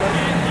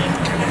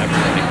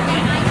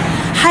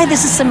Hi,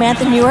 this is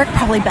Samantha Newark,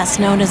 probably best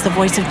known as the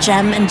voice of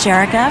Jem and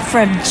Jerica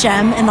from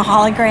Jem and the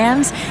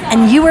Holograms,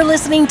 and you are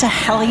listening to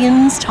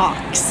Hellions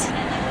Talks.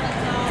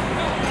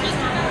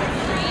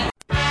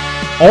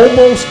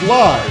 Almost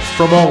live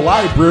from a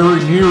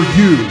library near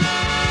you,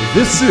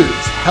 this is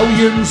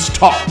Hellions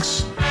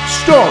Talks,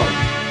 starring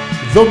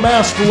the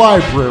masked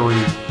library,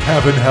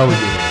 Kevin Hellion.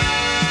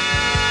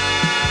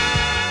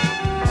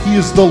 He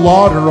is the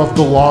lauder of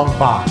the long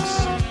box,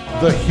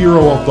 the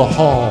hero of the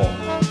hall,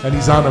 and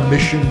he's on a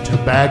mission to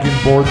bag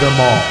and board them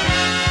all.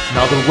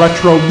 Now the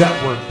Retro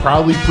Network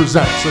proudly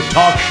presents a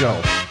talk show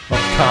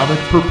of comic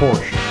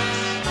proportions.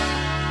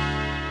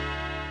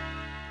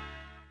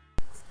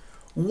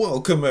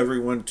 Welcome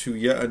everyone to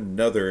yet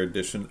another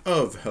edition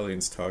of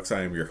Hellions Talks.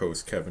 I am your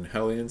host Kevin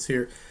Hellions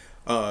here.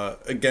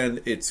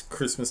 Again, it's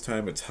Christmas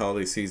time, it's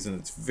holiday season.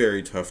 It's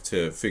very tough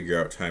to figure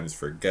out times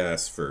for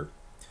guests, for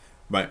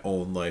my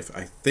own life.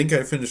 I think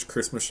I finished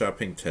Christmas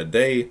shopping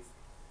today,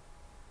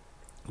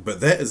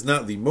 but that is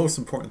not the most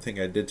important thing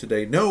I did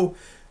today. No,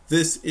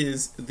 this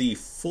is the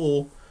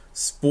full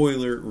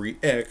spoiler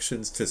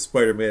reactions to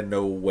Spider-Man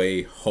No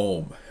Way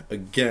Home.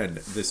 Again,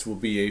 this will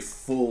be a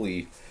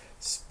fully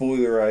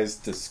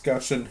spoilerized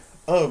discussion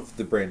of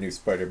the brand new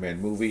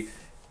Spider-Man movie.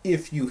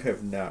 If you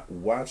have not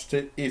watched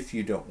it, if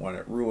you don't want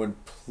it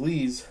ruined,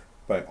 please,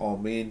 by all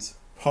means,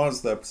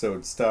 pause the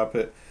episode, stop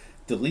it,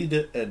 delete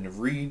it, and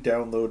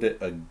re-download it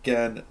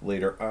again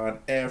later on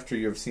after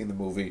you've seen the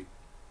movie.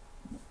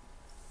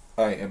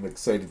 I am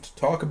excited to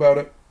talk about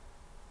it,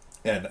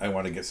 and I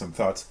want to get some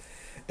thoughts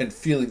and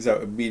feelings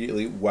out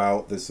immediately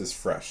while this is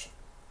fresh.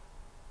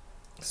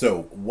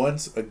 So,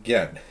 once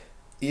again,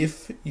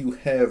 if you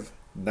have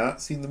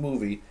not seen the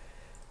movie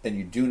and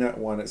you do not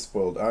want it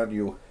spoiled on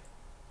you,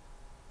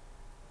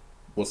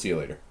 we'll see you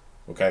later,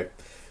 okay?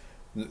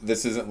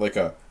 This isn't like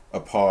a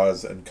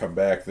pause and come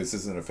back. This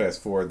isn't a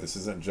fast forward. This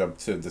isn't jump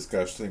to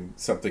discussing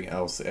something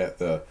else at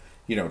the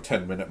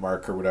 10-minute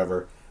mark or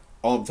whatever.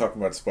 All I'm talking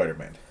about is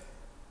Spider-Man.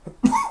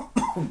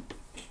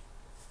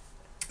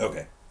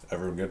 Okay,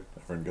 everyone good?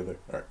 Everyone good there?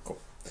 Alright, cool.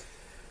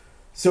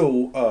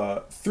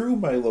 So, through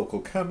my local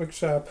comic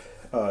shop,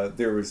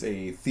 there was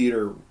a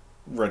theater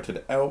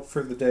rented out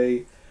for the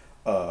day.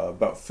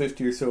 About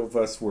 50 or so of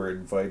us were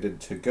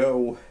invited to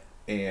go,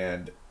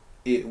 and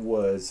it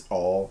was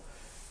all,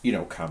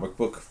 comic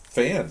book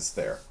fans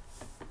there.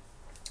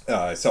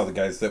 I saw the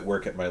guys that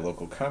work at my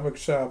local comic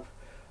shop,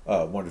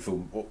 one of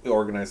whom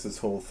organized this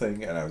whole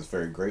thing, and I was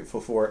very grateful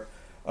for it.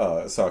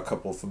 Saw a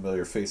couple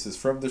familiar faces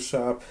from the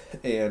shop,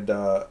 and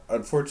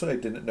unfortunately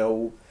I didn't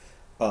know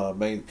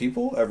many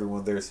people.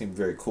 Everyone there seemed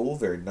very cool,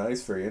 very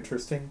nice, very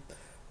interesting.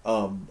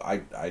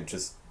 I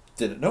just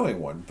didn't know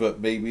anyone,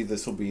 but maybe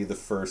this will be the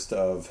first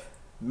of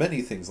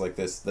many things like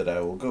this that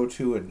I will go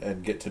to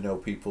and get to know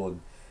people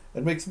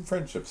and make some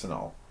friendships and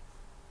all.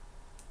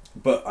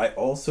 But I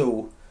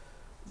also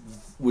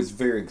was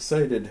very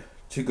excited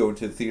to go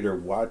into the theater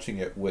watching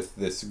it with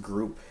this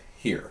group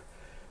here,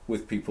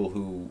 with people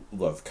who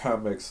love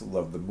comics,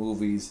 love the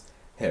movies,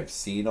 have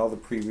seen all the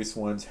previous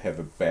ones, have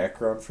a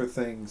background for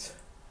things.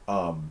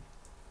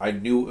 I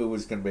knew it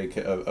was going to make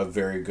a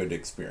very good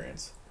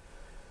experience.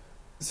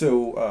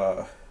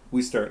 So,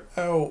 we start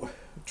out,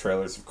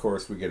 trailers of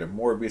course, we get a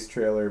Morbius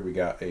trailer, we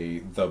got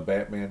The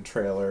Batman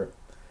trailer.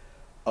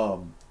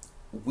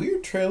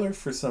 Weird trailer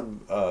for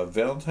some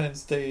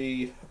Valentine's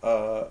Day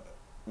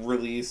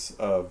release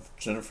of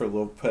Jennifer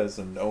Lopez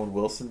and Owen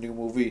Wilson new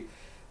movie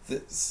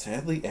that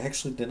sadly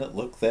actually didn't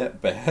look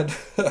that bad.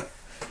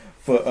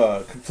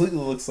 But completely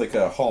looks like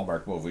a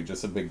Hallmark movie,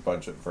 just a big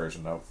budget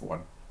version of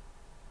one.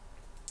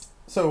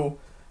 So,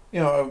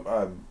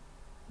 I'm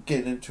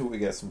getting into it. We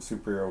got some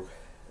superhero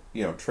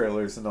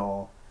trailers and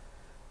all.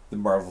 The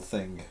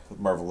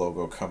Marvel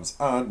logo comes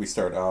on. We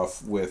start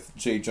off with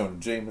J. Jonah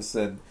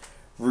Jameson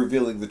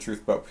revealing the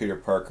truth about Peter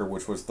Parker,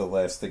 which was the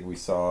last thing we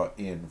saw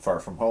in Far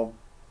From Home.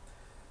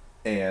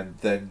 And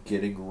then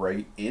getting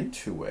right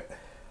into it.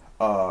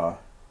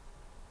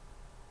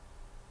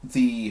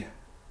 The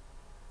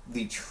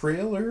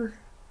trailer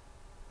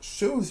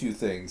shows you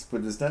things,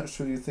 but does not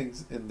show you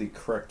things in the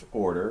correct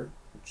order,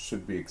 which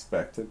should be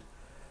expected.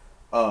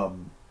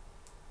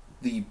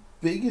 The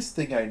biggest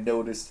thing I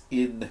noticed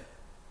in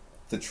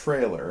the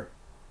trailer,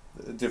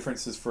 the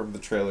differences from the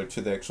trailer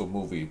to the actual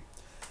movie,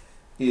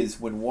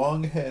 is when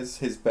Wong has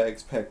his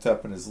bags packed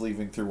up and is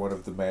leaving through one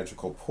of the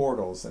magical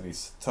portals, and he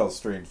tells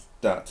Strange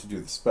not to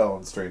do the spell,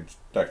 and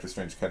Doctor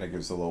Strange kind of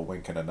gives a little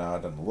wink and a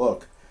nod and a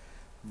look.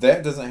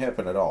 That doesn't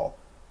happen at all.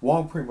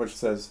 Wong pretty much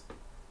says,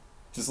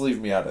 just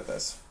leave me out of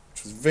this,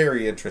 which was a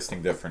very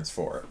interesting difference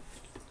for it.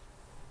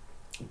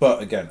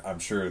 But again, I'm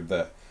sure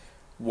that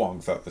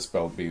Wong thought the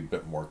spell would be a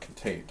bit more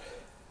contained.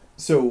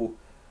 So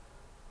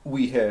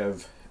we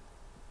have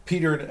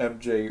Peter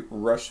and MJ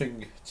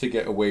rushing to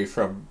get away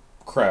from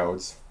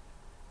crowds,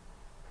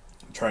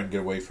 trying to get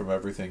away from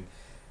everything,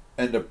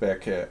 end up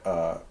back at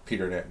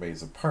Peter and Aunt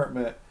May's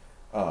apartment.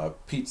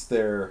 Pete's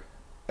there,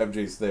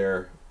 MJ's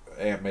there,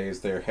 Aunt May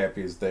is there,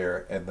 Happy is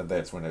there, and then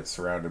that's when it's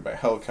surrounded by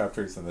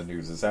helicopters and the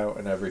news is out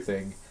and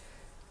everything.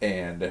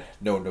 and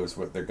no one knows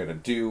what they're going to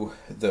do.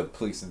 The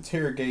police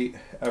interrogate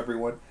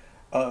everyone.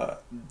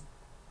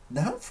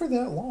 Not for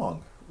that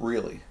long,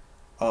 really.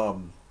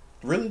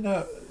 Really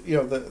not,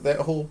 that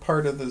whole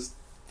part of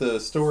the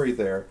story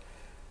there,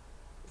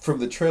 from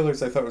the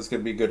trailers, I thought it was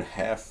going to be a good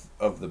half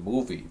of the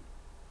movie.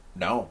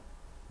 No,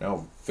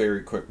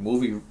 very quick.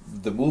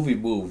 The movie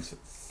moves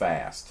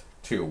fast,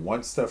 too.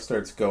 Once stuff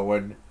starts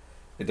going,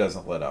 it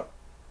doesn't let up.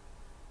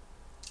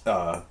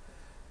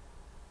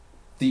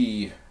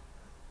 The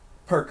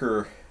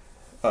Parker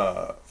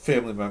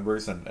family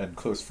members and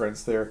close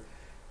friends there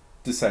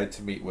decide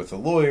to meet with a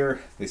lawyer.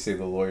 They say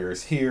the lawyer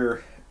is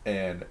here,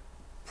 and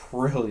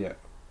brilliant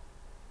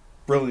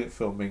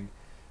filming.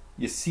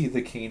 You see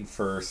the cane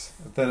first,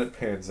 and then it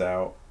pans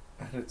out,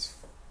 and it's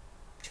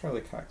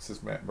Charlie Cox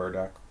as Matt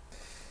Murdock.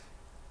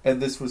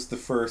 And this was the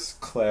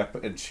first clap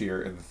and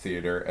cheer in the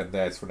theater, and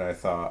that's when I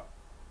thought,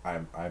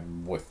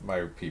 I'm with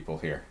my people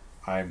here.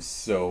 I'm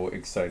so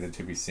excited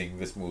to be seeing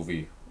this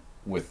movie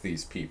with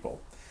these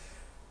people.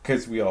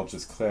 Because we all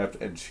just clapped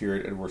and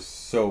cheered, and we're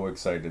so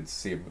excited to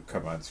see him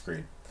come on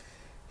screen.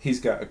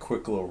 He's got a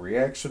quick little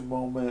reaction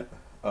moment,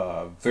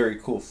 very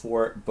cool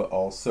for it, but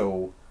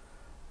also,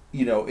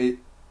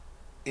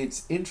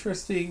 it's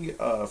interesting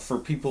for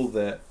people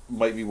that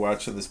might be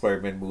watching the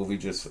Spider-Man movie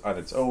just on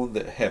its own,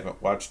 that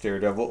haven't watched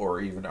Daredevil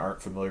or even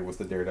aren't familiar with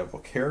the Daredevil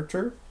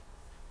character.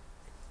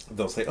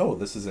 They'll say, oh,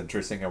 this is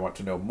interesting, I want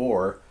to know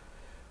more.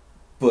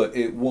 But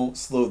it won't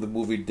slow the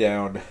movie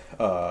down.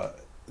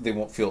 They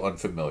won't feel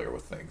unfamiliar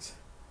with things.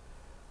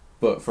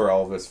 But for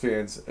all of us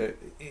fans,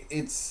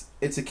 it's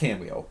a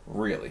cameo,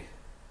 really.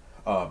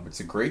 It's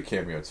a great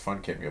cameo, it's a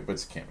fun cameo, but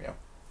it's a cameo.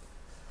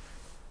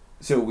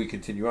 So we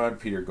continue on,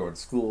 Peter going to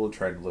school,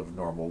 trying to live a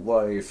normal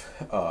life.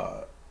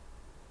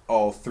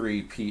 All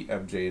three, Pete,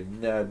 MJ,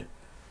 and Ned,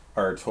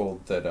 are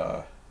told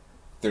that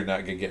they're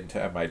not going to get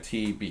into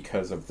MIT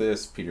because of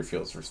this. Peter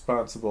feels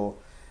responsible.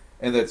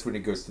 And that's when he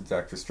goes to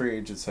Doctor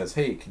Strange and says,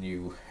 hey, can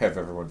you have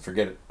everyone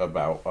forget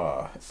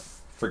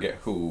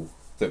who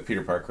that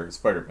Peter Parker is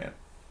Spider-Man.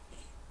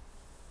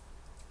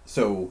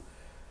 So,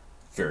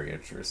 very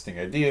interesting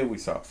idea. We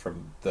saw it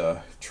from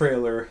the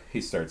trailer.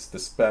 He starts the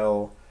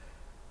spell.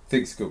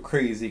 Things go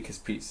crazy because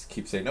Pete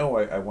keeps saying, "Oh,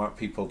 I want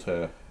people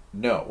to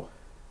know."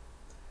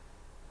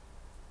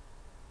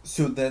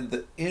 So then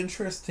the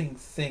interesting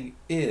thing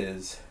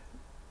is,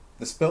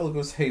 the spell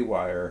goes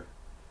haywire.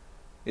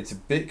 It's a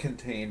bit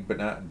contained, but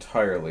not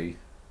entirely.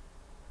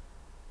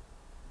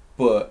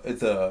 But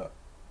the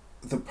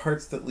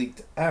parts that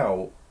leaked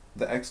out,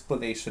 the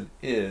explanation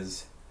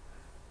is,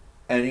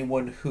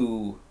 anyone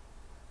who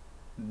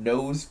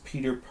knows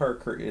Peter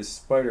Parker is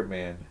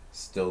Spider-Man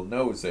still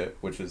knows it,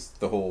 which is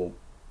the whole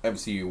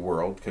MCU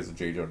world because of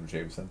J. Jonah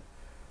Jameson,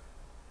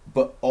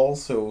 but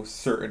also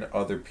certain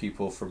other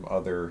people from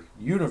other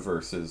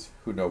universes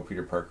who know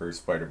Peter Parker is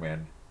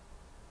Spider-Man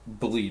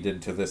bleed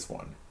into this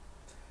one.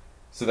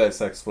 So that's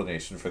the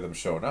explanation for them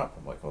showing up.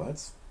 I'm like, well,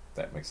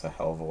 that makes a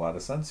hell of a lot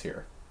of sense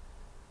here.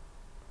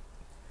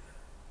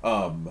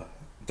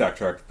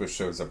 Dr. Octopus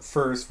shows up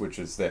first, which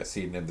is that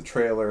scene in the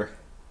trailer.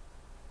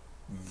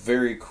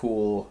 Very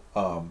cool.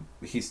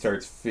 He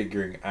starts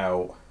figuring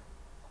out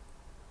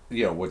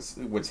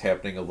what's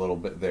happening a little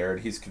bit there,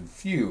 and he's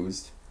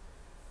confused,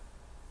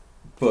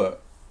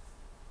 but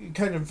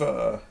kind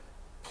of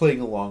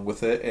playing along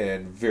with it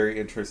and very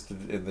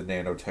interested in the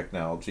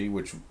nanotechnology,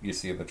 which you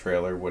see in the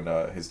trailer when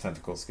his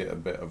tentacles get a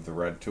bit of the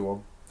red to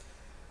him.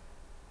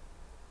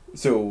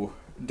 So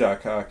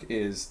Doc Ock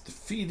is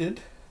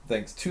defeated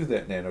thanks to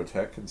that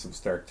nanotech and some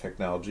Stark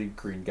technology.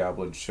 Green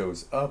Goblin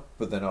shows up,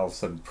 but then all of a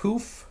sudden,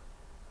 poof,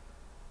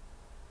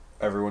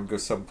 everyone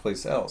goes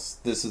someplace else.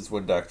 This is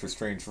when Doctor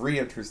Strange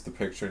re-enters the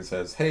picture and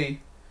says, hey,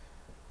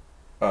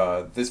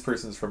 this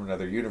person's from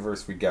another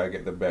universe. We gotta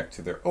get them back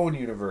to their own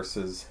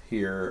universes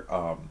here.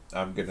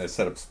 I'm gonna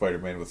set up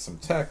Spider-Man with some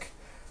tech.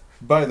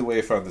 By the way,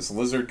 I found this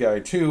lizard guy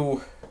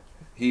too.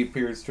 He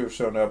appears to have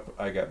shown up.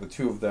 I got the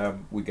two of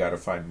them. We gotta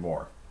find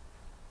more.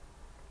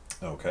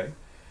 Okay.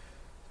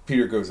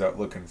 Peter goes out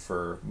looking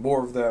for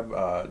more of them.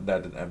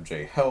 Ned and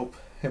MJ help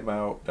him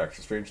out.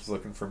 Doctor Strange is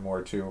looking for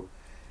more too.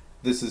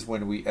 This is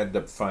when we end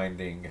up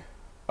finding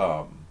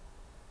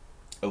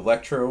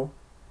Electro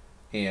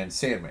and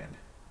Sandman.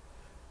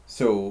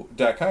 So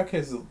Doc Ock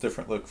has a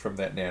different look from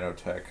that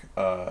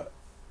nanotech.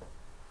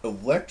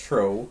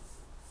 Electro,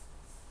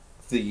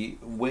 the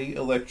way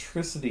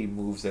electricity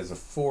moves as a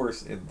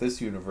force in this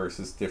universe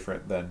is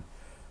different than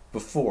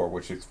before,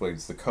 which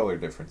explains the color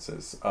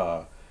differences.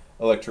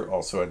 Electro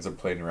also ends up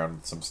playing around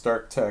with some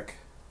Stark tech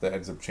that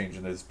ends up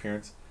changing his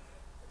appearance.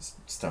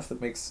 Stuff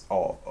that makes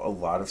a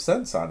lot of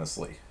sense,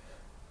 honestly.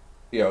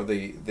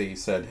 They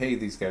said, hey,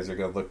 these guys are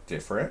going to look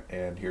different,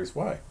 and here's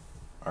why.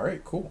 All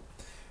right, cool.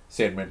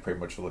 Sandman pretty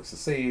much looks the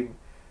same.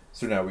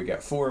 So now we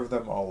got 4 of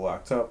them all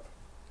locked up.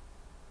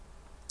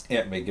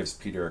 Aunt May gives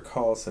Peter a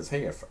call, says,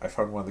 hey, I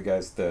found one of the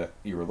guys that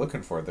you were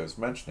looking for that I was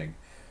mentioning.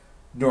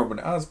 Norman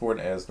Osborn,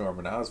 as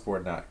Norman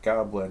Osborn, not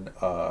Goblin,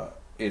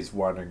 is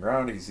wandering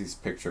around. He sees a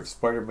picture of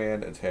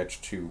Spider-Man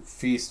attached to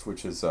Feast,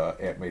 which is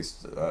Aunt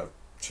May's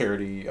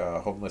charity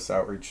homeless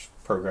outreach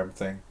program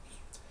thing.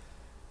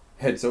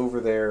 Heads over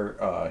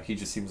there. He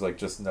just seems like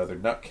just another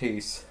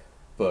nutcase,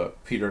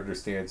 but Peter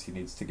understands he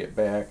needs to get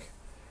back.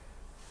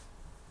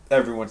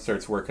 Everyone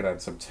starts working on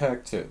some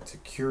tech to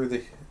cure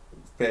the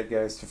bad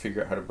guys, to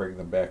figure out how to bring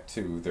them back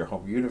to their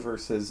home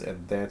universes,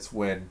 and that's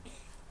when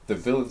the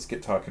villains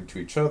get talking to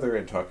each other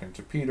and talking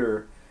to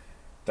Peter.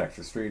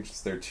 Doctor Strange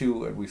is there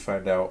too, and we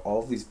find out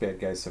all of these bad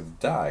guys have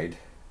died,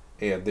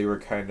 and they were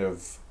kind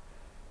of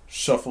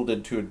shuffled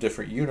into a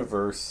different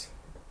universe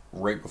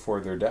right before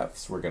their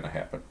deaths were going to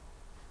happen.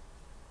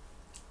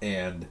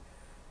 And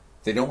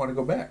they don't want to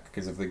go back,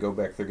 because if they go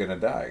back, they're going to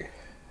die.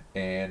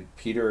 And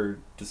Peter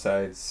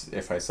decides,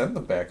 if I send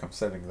them back, I'm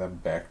sending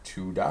them back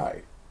to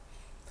die.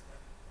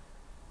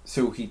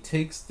 So he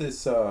takes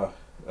this,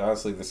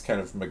 honestly, this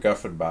kind of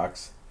MacGuffin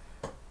box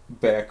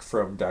back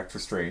from Doctor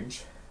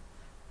Strange,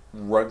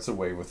 runs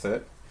away with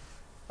it.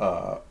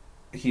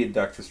 He and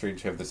Doctor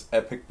Strange have this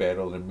epic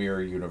battle in a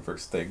mirror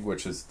universe thing,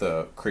 which is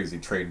the crazy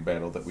train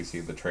battle that we see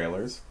in the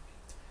trailers.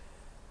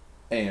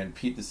 And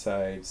Pete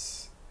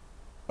decides,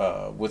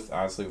 with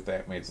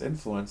Ant-Man's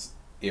influence,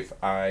 if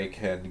I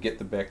can get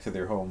them back to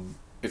their home,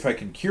 if I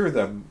can cure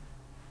them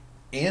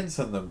and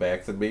send them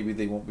back, then maybe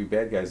they won't be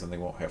bad guys and they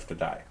won't have to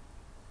die.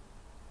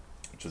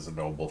 Which is a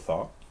noble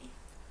thought.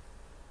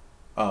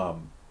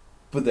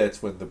 But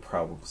that's when the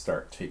problems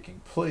start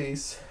taking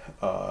place.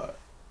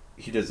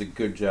 He does a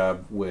good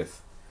job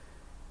with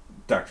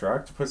Dr.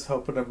 Octopus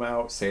helping him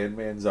out.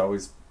 Sandman's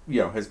always,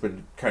 has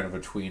been kind of a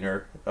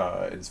tweener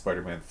in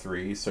Spider-Man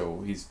 3,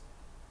 so he's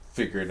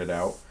figuring it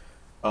out.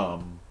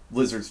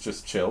 Lizard's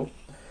just chill,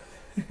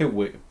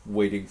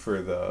 waiting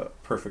for the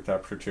perfect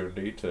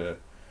opportunity to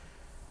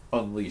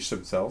unleash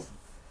himself.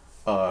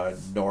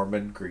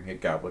 Norman, Green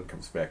Goblin,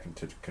 comes back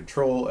into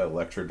control.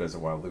 Electro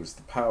doesn't want to lose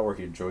the power.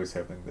 He enjoys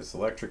having this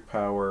electric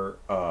power.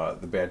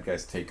 The bad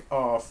guys take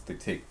off. They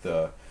take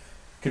the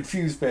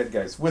confused bad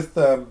guys with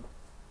them.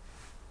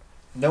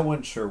 No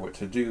one's sure what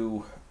to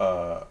do.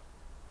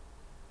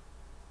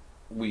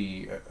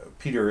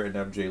 Peter and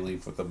MJ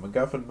leave with a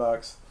MacGuffin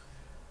box.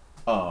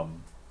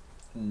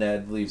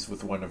 Ned leaves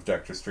with one of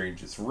Doctor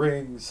Strange's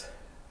rings.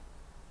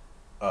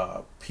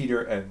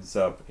 Peter ends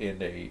up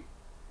in a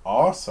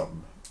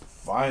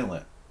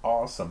violent,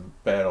 awesome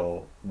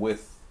battle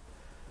with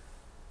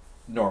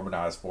Norman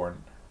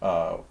Osborn.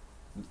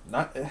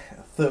 Not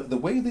the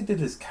way they did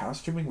his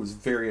costuming was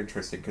very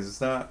interesting, because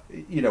it's not,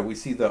 we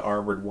see the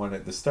armored one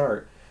at the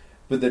start,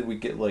 but then we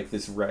get like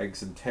this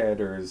rags and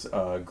tatters,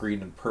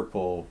 green and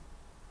purple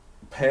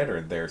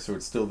pattern there, so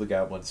it's still the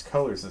Goblin's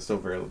colors and still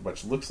very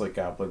much looks like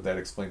Goblin. That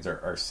explains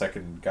our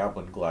second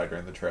Goblin glider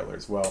in the trailer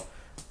as well.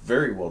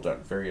 Very well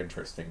done, very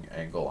interesting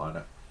angle on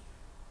it.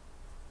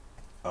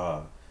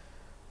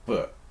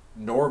 But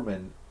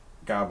Norman,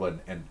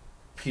 Goblin, and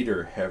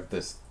Peter have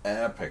this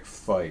epic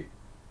fight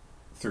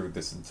through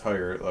this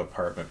entire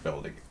apartment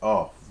building.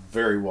 Oh,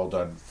 very well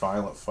done,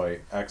 violent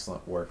fight,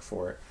 excellent work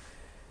for it.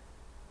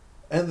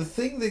 And the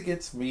thing that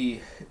gets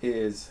me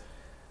is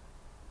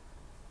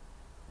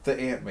the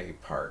Aunt May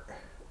part.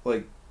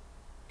 Like,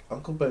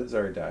 Uncle Ben's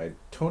already died.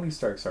 Tony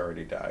Stark's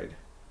already died.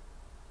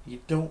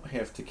 You don't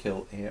have to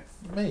kill Aunt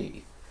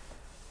May.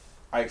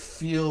 I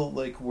feel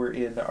like we're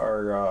in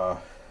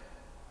our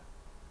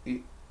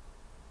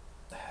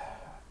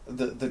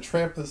the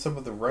trap that some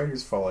of the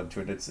writers fall into,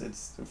 and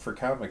it's for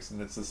comics,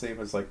 and it's the same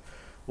as like,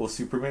 well,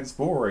 Superman's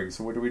boring,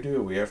 so what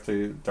do? We have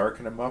to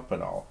darken him up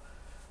and all.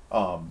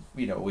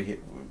 We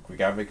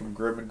gotta make him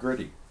grim and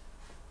gritty.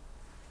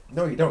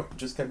 No, you don't. You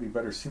just gotta be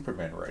better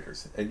Superman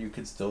writers, and you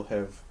can still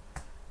have,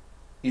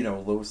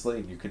 Lois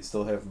Lane. You can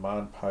still have Ma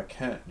and Pa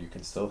Kent. You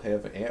can still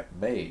have Aunt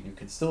May. You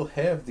can still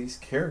have these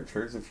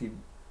characters if you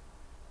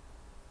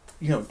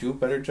do a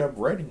better job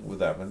writing with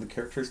them, and the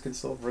characters can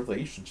still have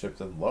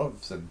relationships and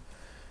loves and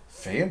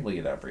family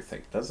and everything.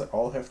 It doesn't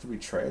all have to be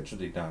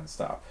tragedy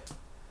nonstop.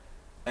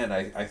 And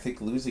I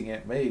think losing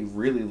Aunt May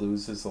really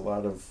loses a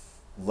lot of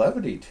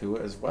levity to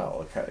it as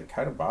well. It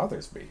kind of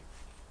bothers me.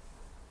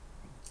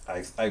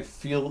 I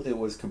feel it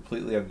was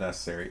completely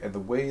unnecessary, and the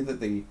way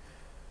that they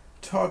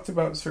talked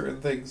about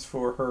certain things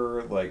for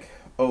her, like,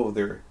 we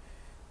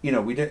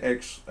didn't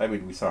actually,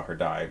 we saw her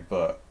die,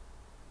 but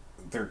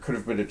there could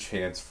have been a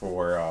chance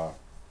for,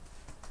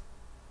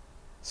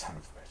 son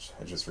of a bitch,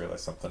 I just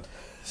realized something.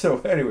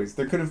 So anyways,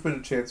 there could have been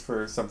a chance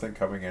for something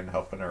coming in,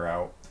 helping her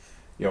out,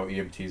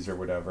 EMTs or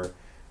whatever.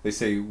 They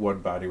say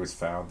one body was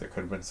found, there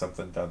could have been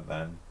something done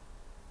then.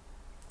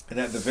 And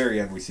at the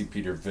very end, we see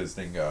Peter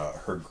visiting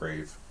her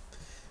grave.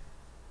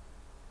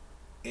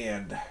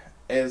 And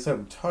as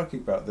I'm talking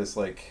about this,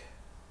 like,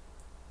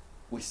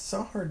 we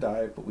saw her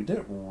die, but we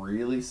didn't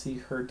really see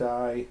her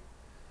die.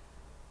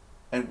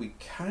 And we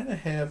kind of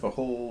have a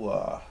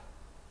whole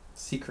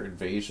Secret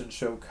Invasion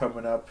show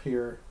coming up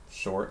here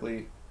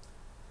shortly.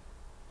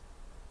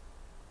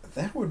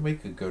 That would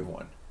make a good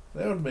one.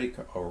 That would make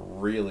a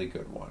really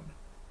good one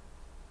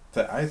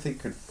that I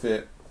think could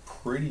fit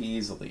pretty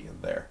easily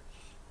in there.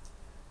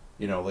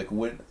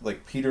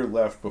 Like Peter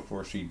left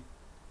before she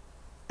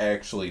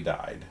actually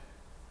died.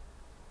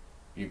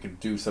 You can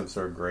do some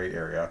sort of gray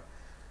area.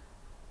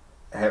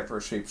 Have her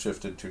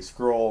shapeshift into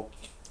Skrull,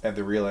 and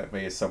the real Aunt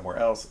May is somewhere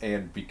else,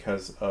 and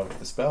because of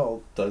the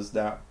spell, does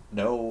not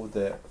know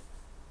that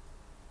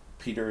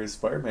Peter is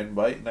Spider-Man,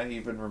 might not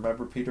even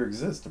remember Peter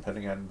exists,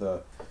 depending on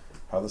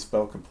how the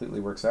spell completely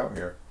works out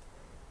here.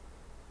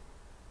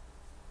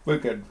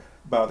 But could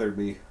bother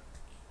me.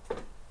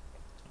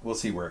 We'll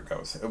see where it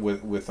goes.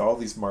 With all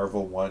these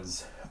Marvel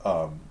ones,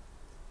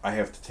 I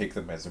have to take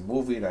them as a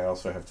movie, and I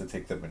also have to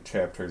take them in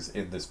chapters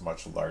in this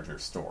much larger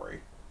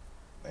story.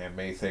 The Aunt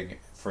May thing,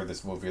 for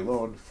this movie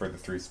alone, for the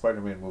 3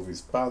 Spider-Man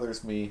movies,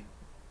 bothers me,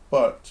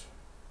 but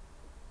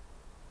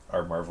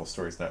our Marvel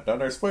story's not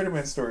done. Our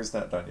Spider-Man story's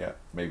not done yet.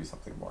 Maybe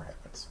something more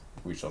happens.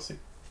 We shall see.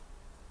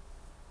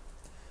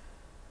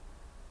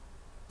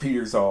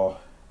 Peter's all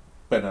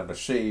bent out of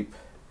shape.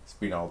 He's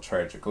being all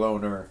tragic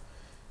loner.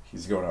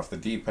 He's going off the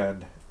deep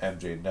end.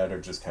 MJ and Ned are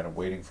just kind of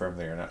waiting for him.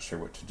 They are not sure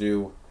what to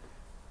do.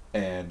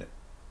 And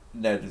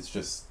Ned is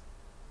just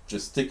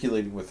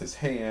gesticulating with his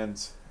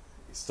hands.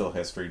 He still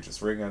has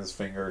Strange's ring on his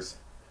fingers.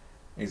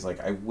 And he's like,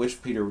 I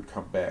wish Peter would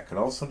come back. And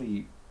all of a sudden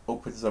he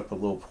opens up a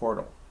little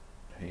portal.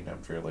 And he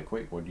and MJ are like,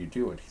 wait, what do you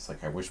do? And he's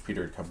like, I wish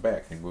Peter would come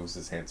back. And he moves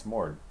his hands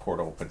more. And the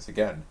portal opens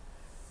again.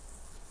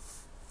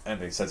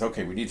 And he says,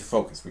 okay, we need to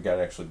focus. We got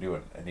to actually do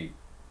it. And he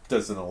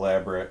does an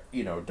elaborate,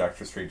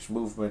 Doctor Strange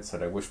movements.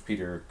 And I wish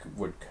Peter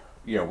would,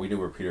 we knew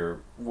where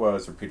Peter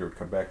was, or Peter would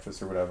come back to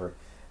us or whatever.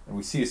 And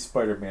we see a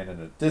Spider-Man in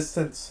a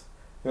distance.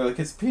 They're like,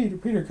 it's Peter,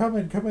 come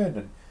in.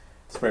 And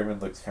Spider-Man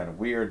looks kind of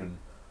weird and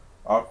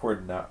awkward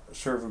and not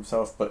sure of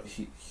himself, but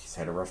he's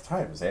had a rough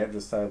time. His aunt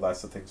just died,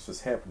 lots of things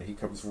just happened. He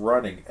comes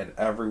running, and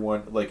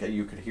everyone, like,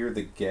 you could hear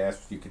the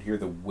gasp, you could hear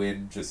the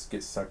wind just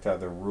get sucked out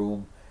of the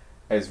room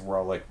as we're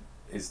all like,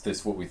 is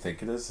this what we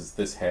think it is? Is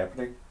this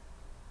happening?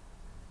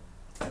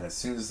 And as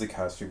soon as the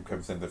costume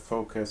comes into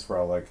focus,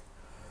 we're all like,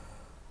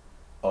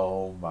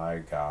 oh my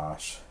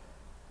gosh.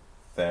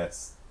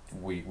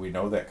 We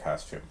know that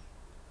costume.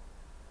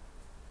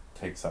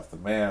 Takes off the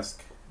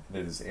mask, and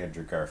it is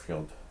Andrew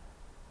Garfield,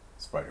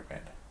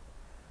 Spider-Man.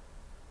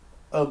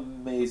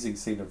 Amazing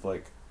scene of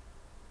like,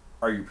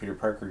 are you Peter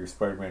Parker, you're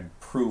Spider-Man,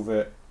 prove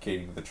it,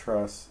 gaining the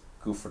trust,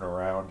 goofing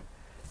around.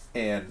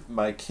 And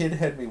my kid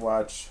had me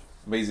watch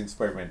Amazing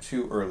Spider-Man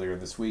 2 earlier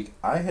this week.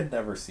 I had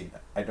never seen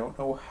it. I don't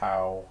know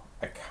how.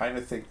 I kind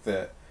of think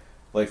that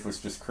life was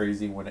just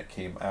crazy when it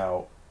came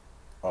out.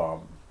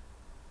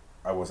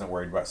 I wasn't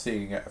worried about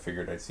seeing it. I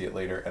figured I'd see it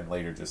later, and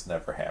later just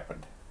never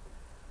happened.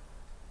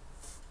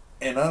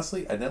 And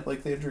honestly, I didn't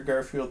like the Andrew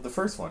Garfield, the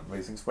first one,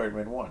 Amazing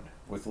Spider-Man 1,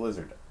 with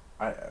Lizard.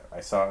 I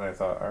saw it and I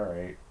thought,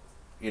 alright,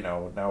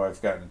 now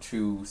I've gotten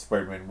 2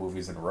 Spider-Man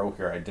movies in a row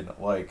here I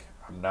didn't like.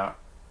 I'm not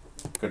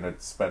going to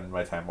spend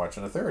my time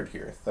watching a third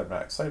here that I'm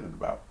not excited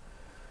about.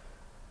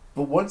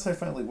 But once I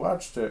finally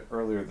watched it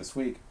earlier this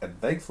week,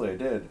 and thankfully I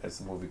did, as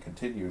the movie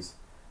continues,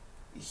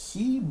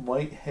 he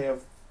might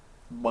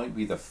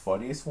be the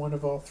funniest one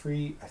of all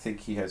 3. I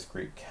think he has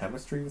great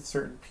chemistry with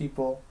certain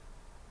people.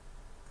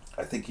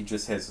 I think he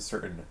just has a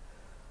certain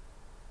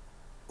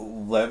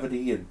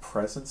levity and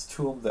presence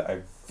to him that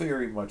I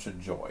very much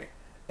enjoy.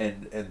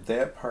 And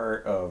that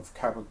part of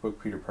comic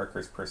book Peter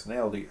Parker's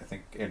personality, I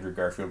think Andrew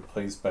Garfield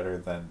plays better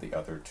than the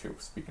other 2.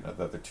 Speaking of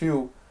the other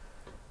 2,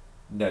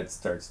 Ned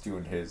starts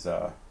doing his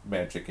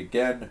magic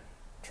again,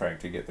 trying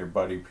to get their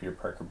buddy Peter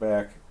Parker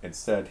back.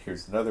 Instead,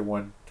 here's another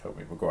one.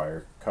 Tobey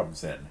Maguire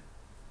comes in.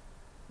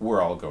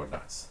 We're all going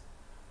nuts.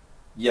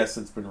 Yes,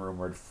 it's been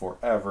rumored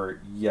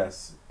forever.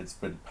 Yes, it's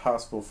been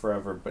possible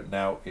forever, but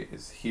now it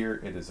is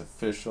here. It is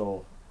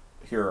official.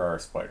 Here are our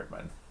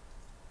Spider-Men.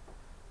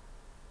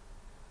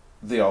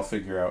 They all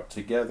figure out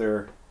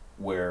together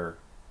where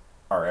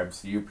our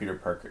MCU Peter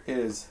Parker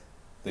is.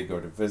 They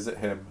go to visit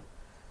him.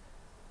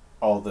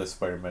 All the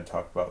Spider-Men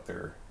talk about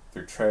their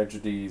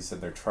tragedies and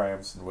their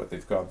triumphs and what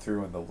they've gone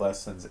through and the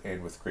lessons,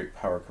 and with great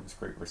power comes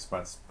great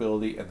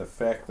responsibility. And the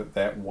fact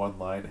that one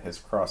line has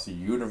crossed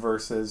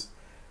universes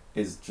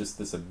is just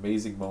this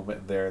amazing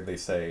moment there. They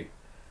say,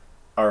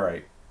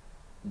 alright,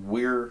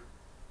 we're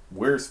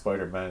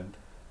Spider-Men.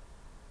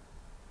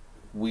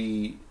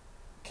 We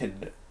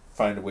can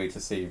find a way to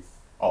save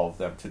all of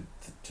them,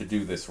 to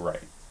do this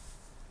right.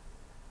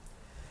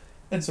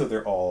 And so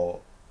they're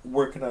all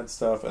working on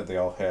stuff, and they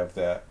all have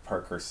that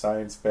Parker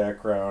science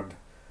background.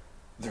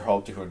 They're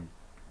all doing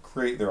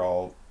great. They're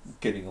all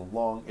getting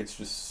along. It's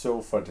just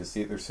so fun to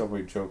see it. There's so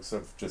many jokes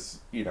of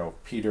just,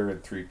 Peter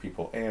and 3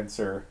 people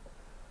answer.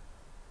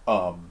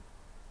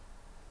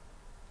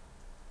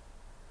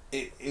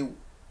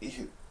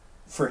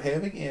 For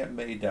having Aunt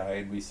May die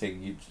and me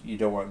saying you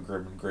don't want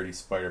grim and gritty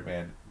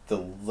Spider-Man, the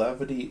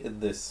levity in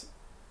this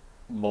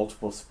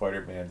multiple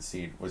Spider-Man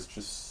scene was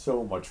just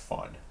so much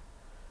fun.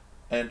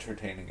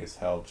 Entertaining as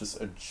hell. Just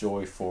a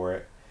joy for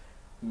it.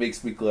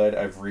 Makes me glad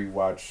I've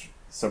rewatched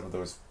some of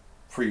those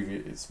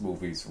previous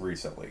movies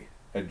recently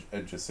and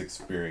just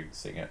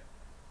experiencing it.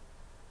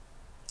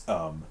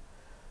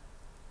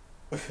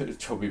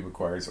 Tobey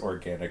Maguire's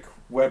organic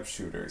web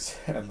shooters,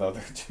 and the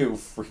other 2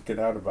 freaking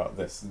out about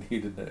this,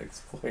 needed it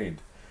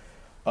explained.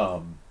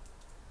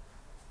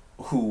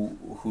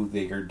 who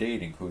they are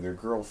dating, who their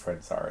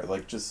girlfriends are,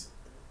 like just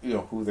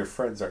who their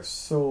friends are.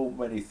 So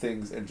many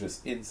things and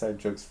just inside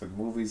jokes for the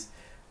movies,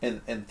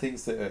 and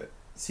things that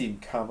seem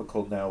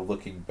comical now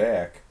looking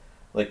back,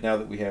 like now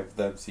that we have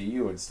the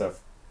MCU and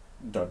stuff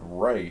done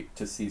right,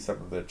 to see some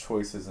of the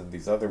choices in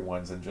these other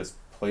ones and just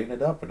playing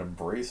it up and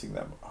embracing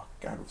them. Oh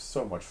God, it was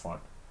so much fun.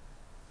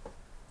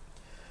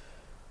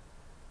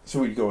 So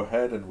we go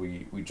ahead and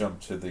we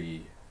jump to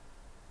the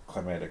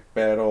climatic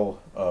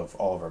battle of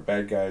all of our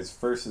bad guys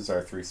versus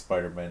our 3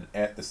 Spider-Men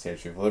at the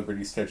Statue of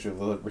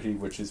Liberty,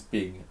 which is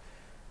being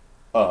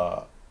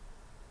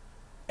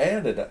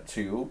added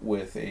to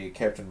with a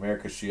Captain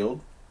America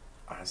shield.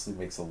 Honestly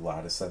makes a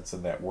lot of sense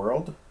in that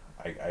world.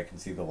 I can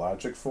see the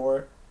logic for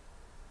it.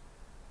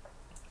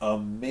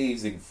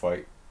 Amazing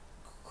fight.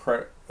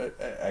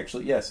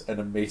 Actually, yes, an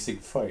amazing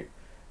fight.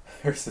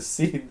 There's a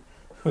scene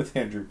with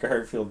Andrew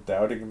Garfield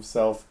doubting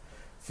himself,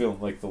 feeling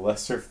like the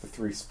lesser of the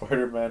 3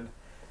 Spider-Men,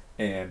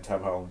 and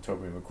Tom Holland and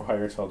Tobey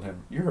Maguire telling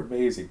him, "You're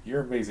amazing,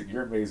 you're amazing,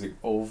 you're amazing,"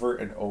 over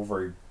and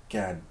over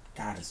again.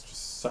 God, it's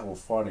just so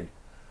funny.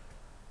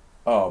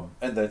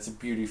 And that's a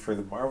beauty for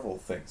the Marvel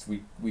things.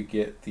 We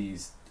get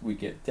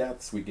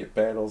deaths, we get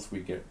battles, we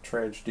get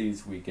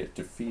tragedies, we get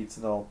defeats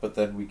and all, but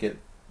then we get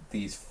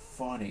these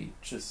funny,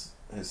 just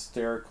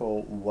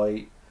hysterical,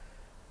 light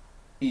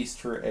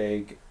Easter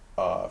egg,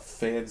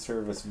 fan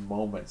service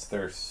moments.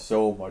 They're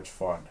so much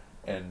fun,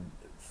 and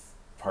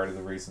part of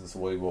the reasons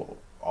we will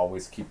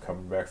always keep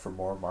coming back for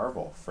more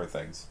Marvel for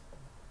things.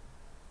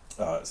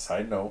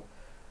 Side note,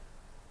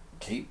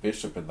 Kate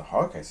Bishop in the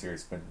Hawkeye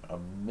series has been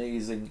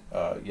amazing.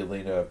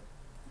 Yelena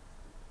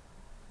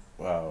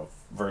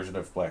version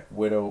of Black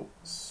Widow,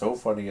 so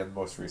funny in the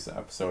most recent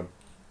episode.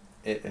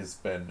 It has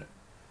been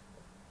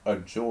a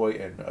joy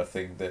and a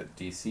thing that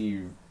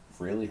DC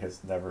really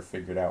has never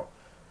figured out.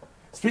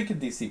 Speaking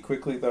of DC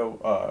quickly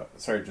though,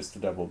 sorry, just to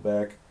double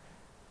back,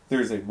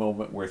 there's a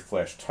moment where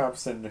Flash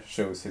Thompson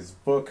shows his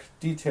book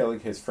detailing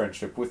his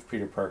friendship with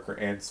Peter Parker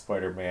and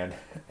Spider-Man,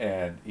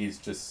 and he's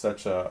just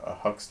such a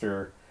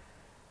huckster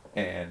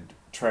and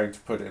trying to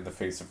put it in the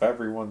face of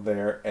everyone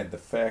there, and the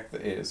fact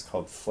that it is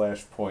called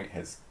Flashpoint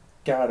has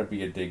got to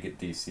be a dig at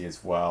DC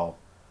as well,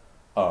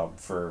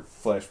 for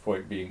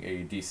Flashpoint being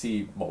a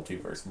DC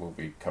multiverse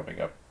movie coming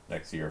up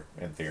next year,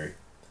 in theory.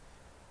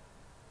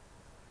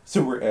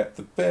 So we're at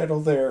the battle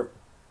there.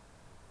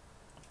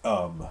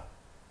 A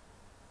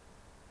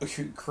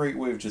great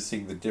way of just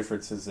seeing the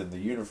differences in the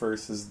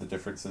universes, the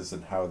differences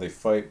in how they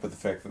fight, but the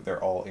fact that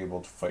they're all able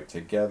to fight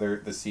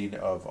together. The scene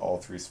of all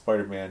 3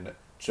 Spider-Man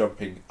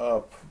jumping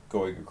up,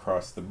 going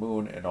across the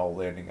moon, and all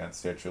landing on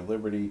Statue of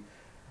Liberty.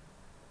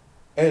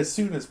 As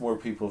soon as more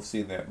people have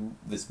seen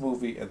this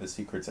movie and the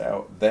secret's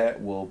out,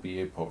 that will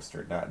be a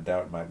poster. Not a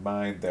doubt in my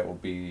mind. That will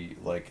be,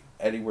 like,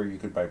 anywhere you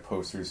could buy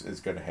posters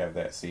is going to have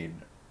that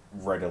scene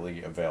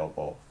readily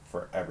available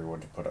for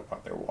everyone to put up on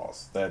their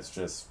walls.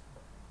 That's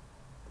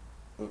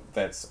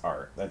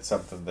art. That's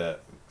something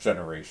that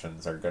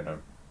generations are going to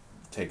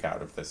take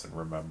out of this and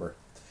remember.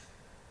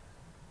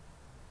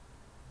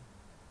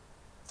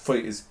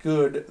 Fight is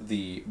good.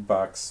 The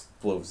box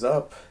blows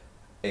up,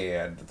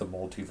 and the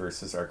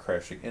multiverses are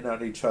crashing in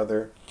on each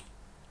other.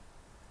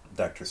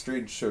 Doctor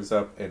Strange shows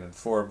up and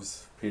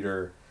informs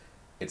Peter,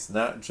 it's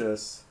not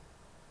just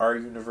our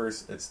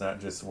universe, it's not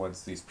just the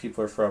ones these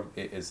people are from,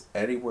 it is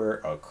anywhere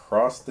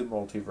across the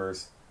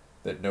multiverse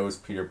that knows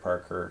Peter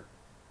Parker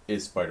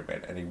is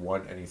Spider-Man,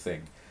 anyone,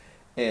 anything.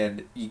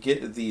 And you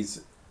get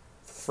these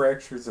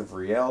fractures of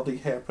reality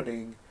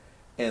happening,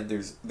 and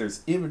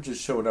there's images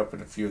showing up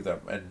in a few of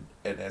them,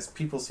 and as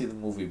people see the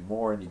movie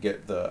more and you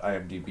get the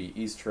IMDb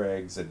Easter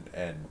eggs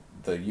and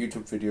the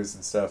YouTube videos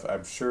and stuff,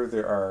 I'm sure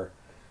there are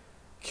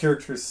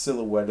characters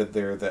silhouetted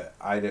there that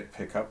I didn't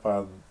pick up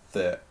on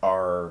that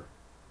are,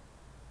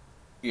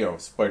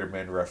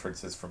 Spider-Man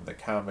references from the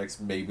comics.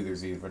 Maybe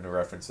there's even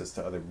references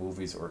to other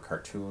movies or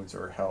cartoons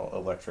or hell,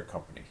 Electric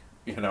Company,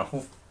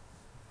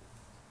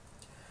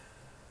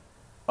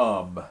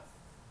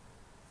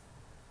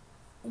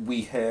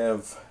 We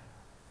have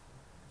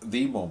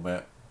the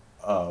moment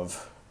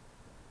of,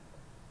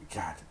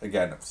 God,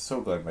 again, I'm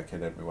so glad my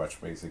kid had me watch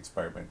Amazing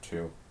Spider-Man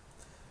 2.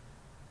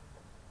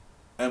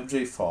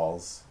 MJ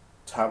falls,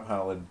 Tom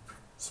Holland,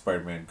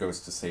 Spider-Man,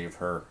 goes to save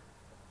her.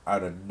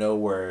 Out of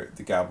nowhere,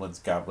 the Goblin's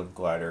Goblin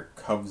Glider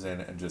comes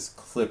in and just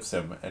clips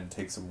him and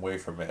takes him away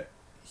from it.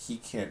 He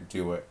can't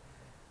do it.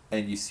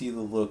 And you see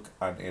the look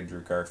on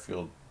Andrew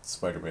Garfield,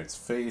 Spider-Man's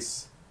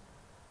face,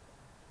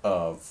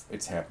 of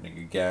it's happening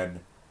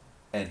again.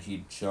 And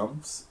he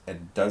jumps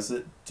and does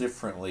it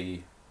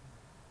differently,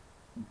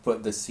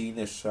 but the scene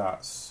is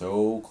shot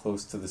so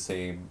close to the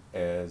same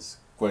as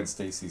Gwen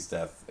Stacy's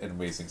death in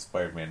Amazing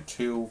Spider-Man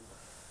 2,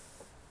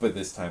 but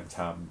this time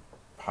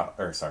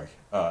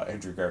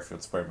Andrew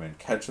Garfield Spider-Man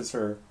catches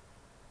her,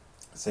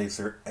 saves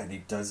her, and he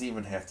doesn't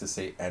even have to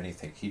say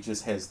anything. He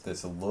just has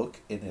this look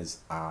in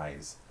his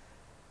eyes,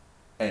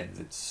 and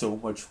it's so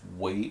much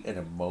weight and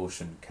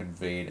emotion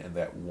conveyed in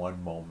that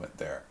one moment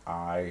there.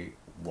 I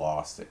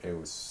lost it. It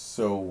was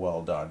so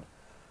well done.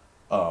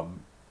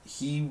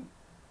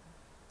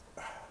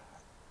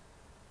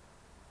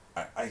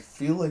 I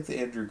feel like the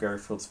Andrew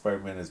Garfield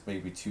Spider-Man is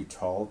maybe too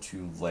tall,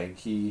 too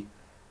lanky.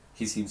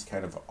 He seems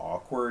kind of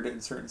awkward in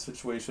certain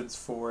situations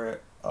for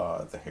it.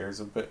 The hair's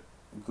a bit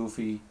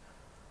goofy,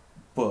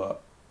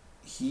 but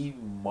he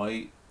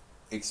might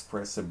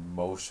express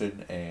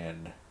emotion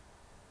and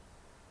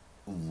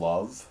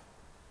love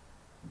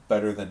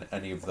better than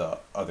any of the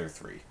other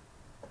three.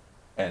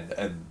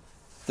 And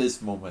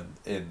this moment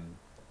in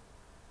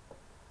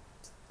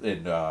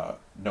No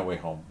Way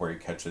Home where he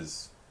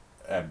catches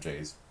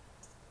MJ's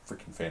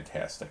freaking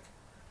fantastic.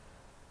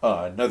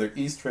 Another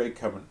Easter egg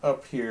coming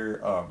up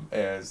here,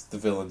 as the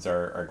villains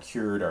are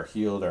cured, are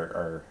healed,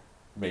 are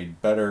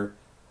made better.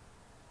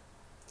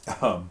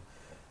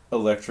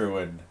 Electro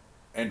and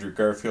Andrew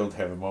Garfield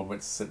have a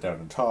moment to sit down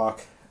and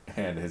talk,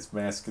 and his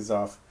mask is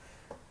off.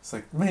 It's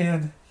like,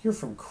 man, you're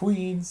from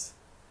Queens,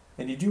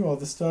 and you do all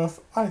this stuff.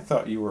 I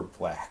thought you were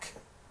black.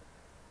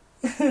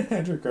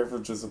 Andrew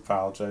Garfield just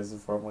apologizing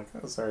for him, like,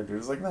 oh, sorry, dude.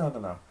 It's like,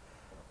 no.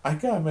 I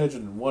gotta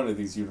imagine in one of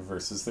these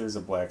universes there's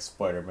a black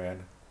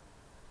Spider-Man.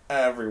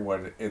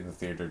 Everyone in the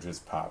theater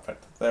just popping.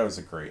 That was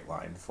a great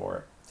line for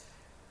it.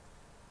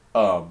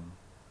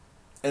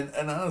 And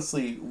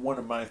honestly, one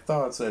of my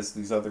thoughts as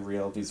these other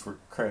realities were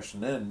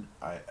crashing in,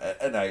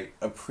 I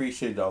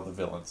appreciated all the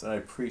villains, and I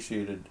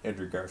appreciated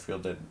Andrew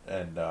Garfield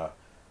and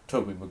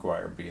Tobey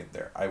Maguire being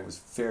there. I was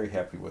very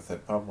happy with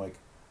it. But I'm like,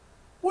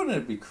 wouldn't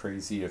it be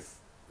crazy if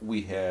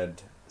we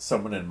had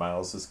someone in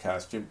Miles'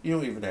 costume? You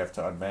don't even have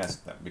to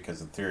unmask them,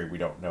 because in theory we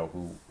don't know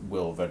who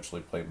will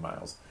eventually play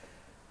Miles.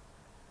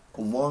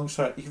 Long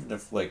shot, even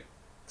if like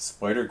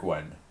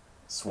Spider-Gwen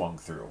swung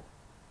through,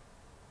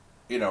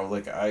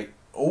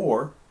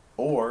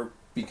 or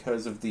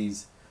because of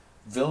these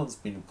villains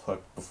being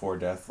plucked before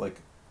death,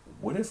 like,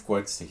 what if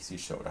Gwen Stacy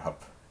showed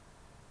up,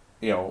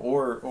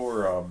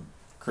 or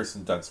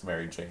Kristen Dunst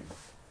Mary Jane?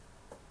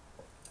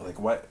 Like,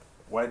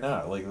 why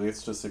not? Like,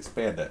 let's just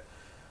expand it.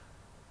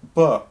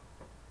 But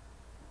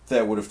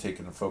that would have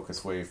taken the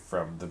focus away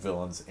from the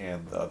villains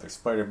and the other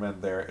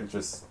Spider-Men there.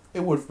 It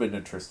would have been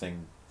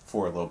interesting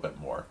for a little bit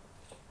more.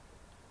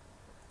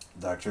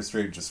 Doctor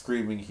Strange is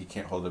screaming, he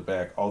can't hold it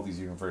back. All these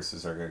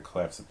universes are going to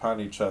collapse upon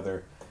each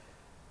other.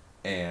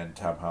 And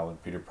Tom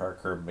Holland, Peter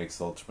Parker, makes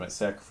the ultimate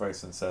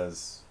sacrifice and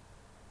says,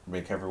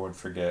 make everyone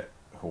forget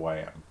who I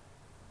am.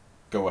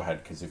 Go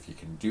ahead, because if you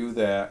can do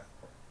that,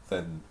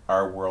 then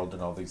our world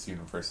and all these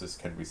universes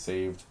can be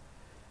saved.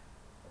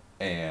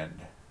 And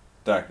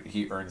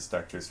he earns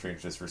Doctor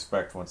Strange's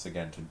respect once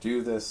again to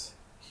do this.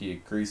 He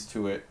agrees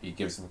to it. He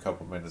gives him a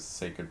couple minutes to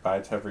say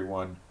goodbye to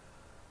everyone.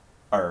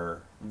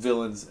 Our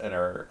villains and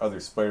our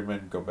other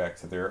Spider-Men go back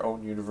to their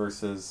own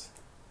universes.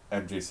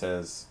 MJ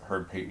says her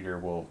and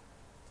Peter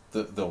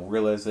they'll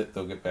realize it.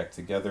 They'll get back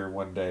together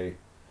one day.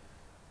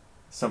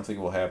 Something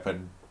will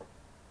happen.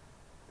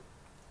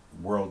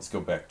 Worlds go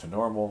back to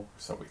normal,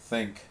 so we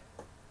think.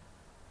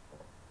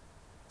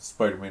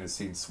 Spider-Man is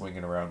seen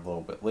swinging around a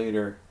little bit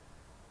later.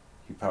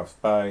 He pops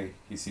by.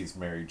 He sees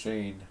Mary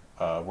Jane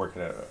MJ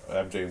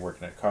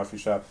working at a coffee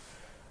shop.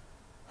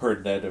 Her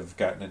and Ned have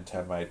gotten into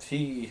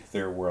MIT.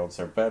 Their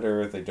worlds are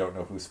better. They don't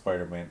know who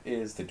Spider-Man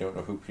is. They don't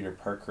know who Peter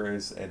Parker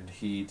is. And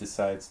he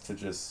decides to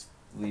just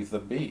leave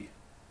them be.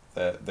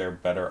 That they're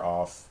better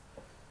off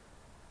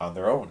on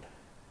their own.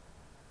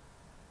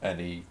 And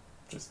he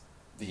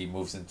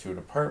moves into an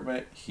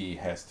apartment. He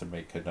has to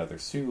make another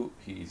suit.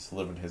 He's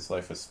living his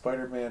life as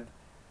Spider-Man.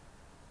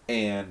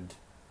 And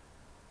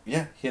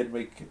yeah, he had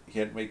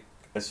to make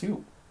a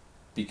suit.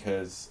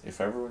 Because if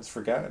everyone's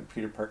forgotten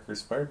Peter Parker's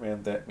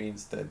Spider-Man, that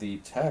means that the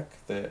tech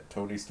that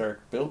Tony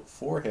Stark built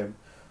for him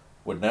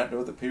would not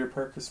know that Peter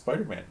Parker's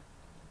Spider-Man.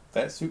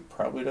 That suit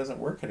probably doesn't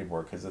work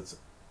anymore because it's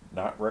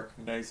not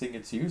recognizing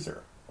its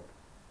user.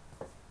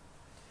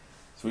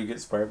 So we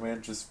get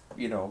Spider-Man just,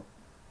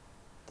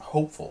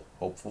 hopeful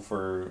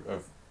for a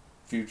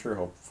future,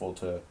 hopeful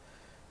to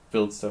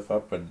build stuff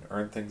up and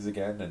earn things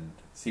again and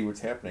see what's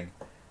happening.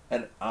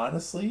 And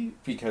honestly,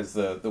 because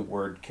the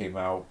word came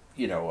out,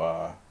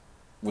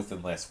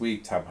 within last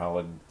week, Tom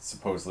Holland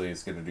supposedly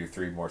is going to do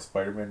 3 more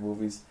Spider-Man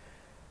movies.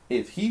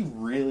 If he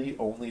really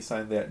only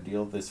signed that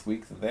deal this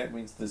week, then that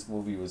means this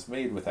movie was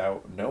made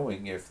without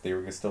knowing if they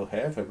were going to still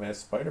have him as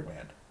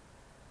Spider-Man.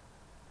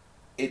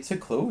 It's a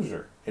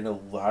closure. In a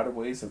lot of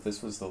ways, if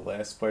this was the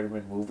last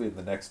Spider-Man movie and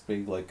the next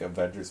big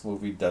Avengers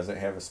movie doesn't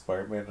have a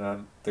Spider-Man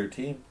on their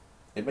team,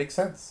 it makes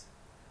sense.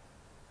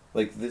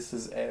 This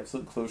is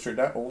absolute closure,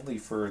 not only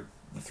for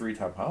the 3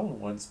 Tom Holland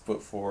ones,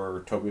 but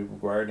for Tobey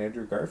Maguire and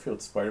Andrew Garfield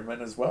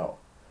Spider-Man as well.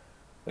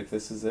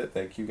 This is it.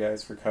 Thank you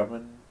guys for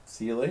coming.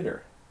 See you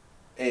later.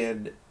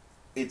 And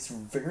it's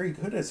very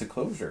good as a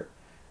closure.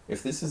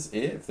 If this is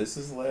it, if this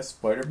is the last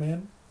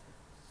Spider-Man,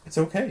 it's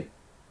okay.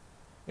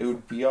 It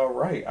would be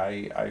alright.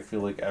 I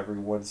feel like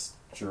everyone's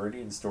journey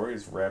and story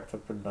is wrapped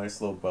up in a nice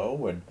little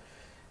bow, and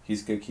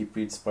he's going to keep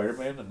being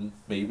Spider-Man, and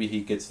maybe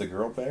he gets the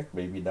girl back,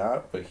 maybe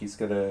not, but he's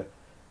going to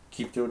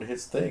keep doing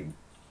his thing.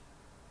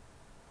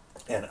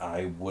 And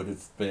I would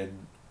have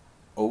been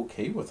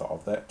okay with all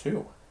of that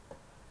too.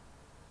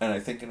 And I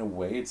think in a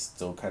way it's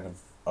still kind of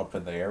up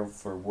in the air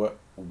for what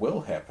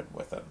will happen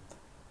with him.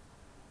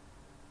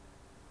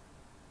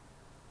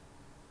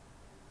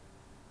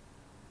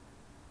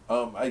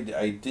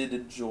 I did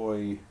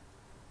enjoy.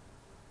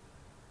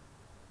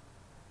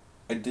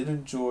 I did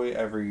enjoy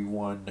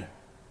everyone,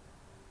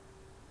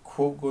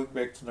 quote, going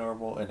back to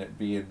normal, and it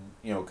being,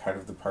 kind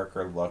of the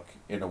Parker luck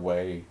in a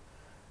way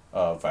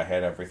of I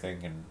had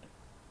everything and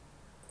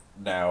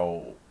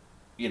now,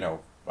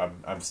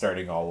 I'm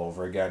starting all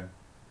over again.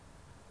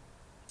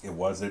 It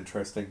was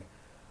interesting.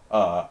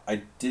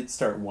 I did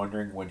start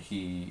wondering when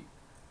he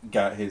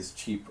got his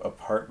cheap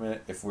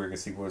apartment if we were going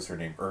to see, what was her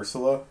name?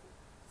 Ursula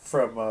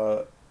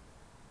from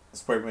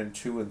Spider-Man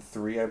 2 and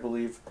 3, I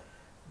believe.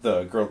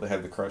 The girl that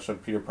had the crush on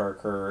Peter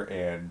Parker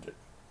and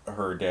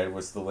her dad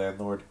was the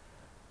landlord.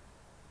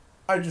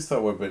 I just thought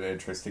it would have been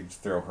interesting to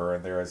throw her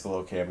in there as a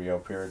little cameo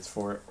appearance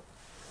for it.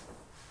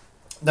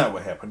 Not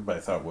what happened, but I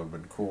thought it would have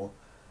been cool.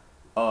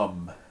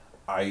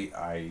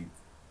 I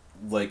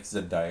like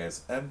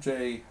Zendaya's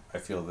MJ. I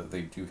feel that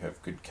they do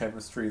have good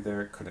chemistry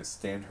there. Couldn't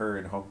stand her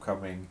in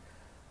Homecoming.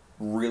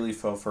 Really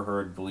fell for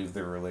her and believed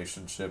their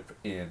relationship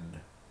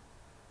in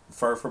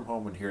Far From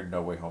Home, and here in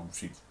No Way Home.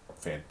 She's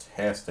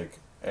fantastic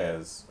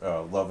as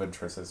a love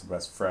interest, as a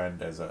best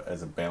friend, as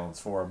a balance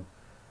for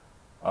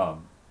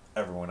him.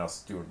 Everyone else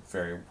is doing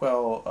very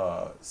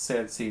well.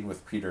 Sad scene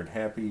with Peter and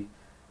Happy.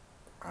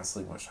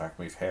 Honestly, won't shock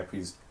me if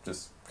Happy's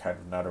just kind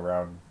of not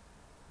around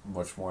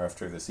much more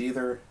after this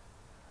either.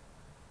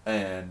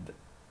 And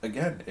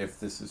again, if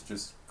this is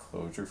just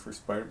closure for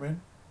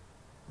Spider-Man,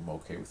 I'm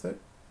okay with it.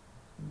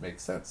 It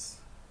makes sense.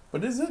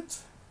 But is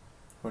it?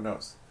 Who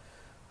knows?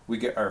 We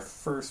get our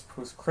first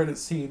post-credit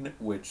scene,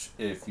 which,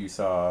 if you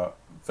saw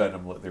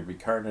Venom Let There Be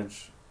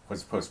Carnage,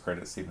 was a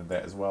post-credit scene in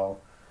that as well.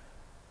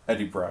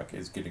 Eddie Brock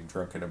is getting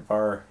drunk at a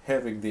bar,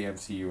 having the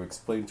MCU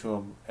explain to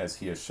him as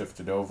he has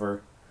shifted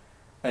over.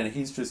 And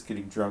he's just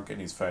getting drunk and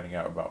he's finding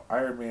out about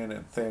Iron Man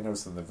and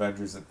Thanos and the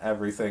Avengers and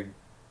everything.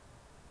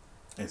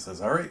 And he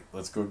says, alright,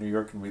 let's go to New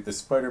York and meet the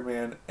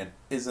Spider-Man. And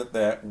isn't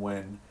that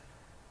when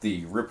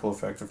the ripple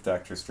effect of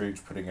Doctor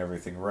Strange putting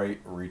everything right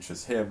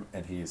reaches him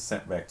and he is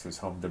sent back to his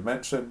home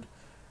dimension?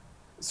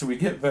 So we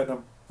get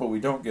Venom, but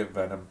we don't get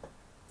Venom.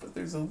 But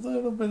there's a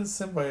little bit of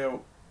symbiote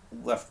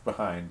left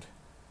behind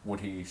when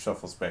he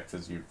shuffles back to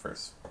his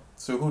universe.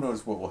 So who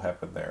knows what will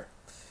happen there.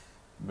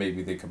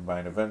 Maybe they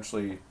combine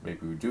eventually.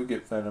 Maybe we do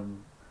get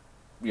Venom.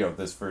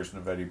 This version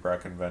of Eddie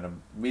Brock and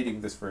Venom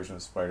meeting this version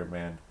of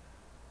Spider-Man.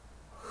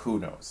 Who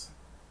knows?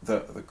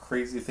 The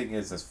crazy thing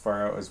is, as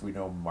far out as we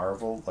know,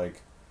 Marvel,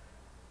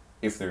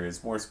 if there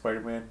is more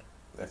Spider-Man,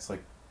 that's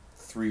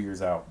 3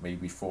 years out,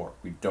 maybe 4.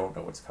 We don't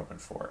know what's coming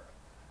for it.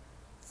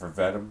 For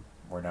Venom,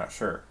 we're not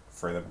sure.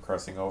 For them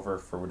crossing over,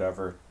 for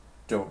whatever,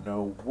 don't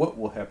know what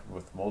will happen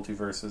with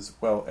multiverses.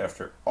 Well,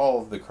 after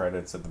all of the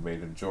credits and the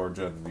Made in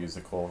Georgia and the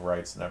musical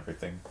rights and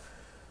everything,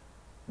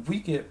 we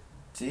get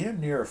damn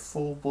near a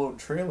full-blown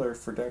trailer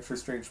for Doctor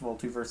Strange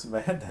Multiverse of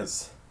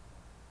Madness.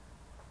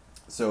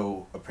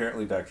 So,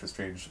 apparently Doctor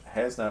Strange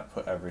has not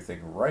put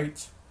everything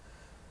right.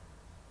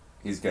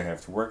 He's going to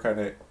have to work on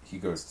it. He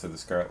goes to the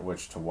Scarlet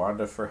Witch, to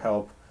Wanda, for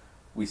help.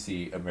 We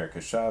see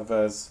America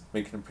Chavez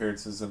making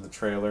appearances in the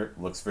trailer.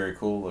 Looks very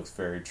cool. Looks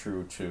very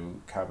true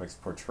to comics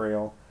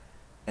portrayal.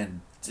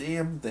 And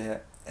damn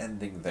that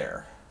ending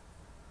there.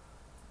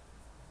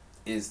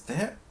 Is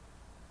that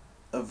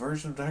a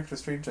version of Doctor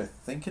Strange I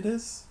think it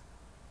is?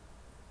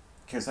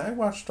 Because I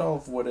watched all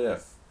of What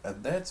If,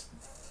 and that's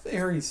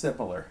very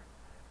similar.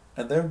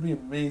 And that would be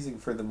amazing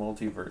for the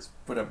multiverse.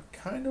 But I'm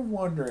kind of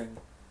wondering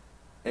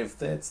if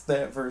that's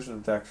that version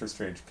of Doctor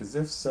Strange. Because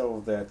if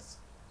so, that's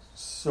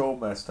so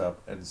messed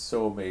up and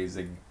so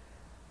amazing.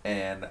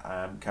 And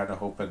I'm kind of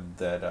hoping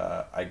that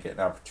I get an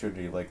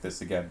opportunity like this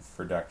again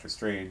for Doctor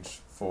Strange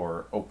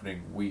for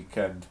opening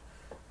weekend.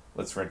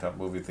 Let's rent out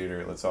movie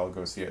theater. Let's all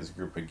go see it as a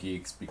group of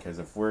geeks. Because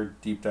if we're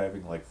deep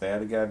diving like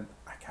that again,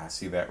 I gotta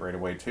see that right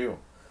away too.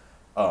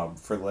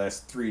 For the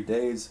last 3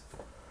 days,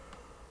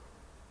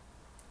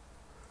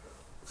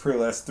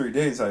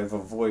 I've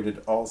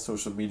avoided all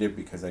social media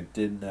because I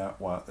did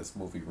not want this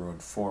movie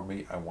ruined for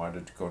me. I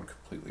wanted to go in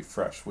completely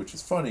fresh, which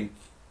is funny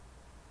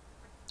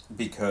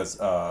because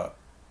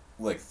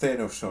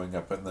Thanos showing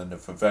up in the end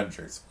of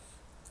Avengers,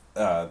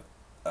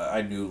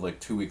 I knew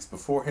 2 weeks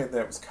beforehand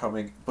that was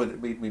coming, but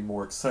it made me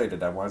more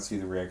excited. I want to see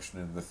the reaction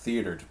in the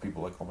theater to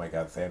people oh my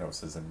god,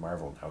 Thanos is in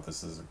Marvel now.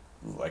 This is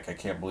I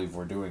can't believe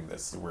we're doing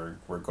this.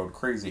 We're going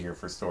crazy here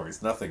for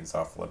stories. Nothing's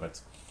off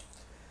limits.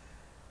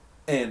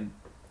 And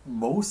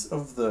most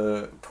of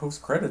the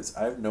post-credits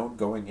I've known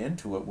going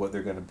into it what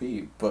they're going to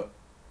be, but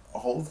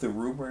all of the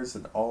rumors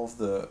and all of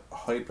the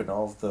hype and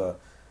all of the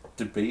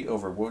debate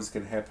over what was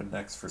going to happen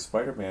next for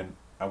Spider-Man,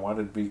 I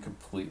wanted to be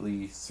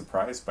completely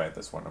surprised by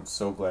this one. I'm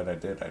so glad I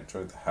did. I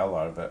enjoyed the hell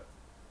out of it.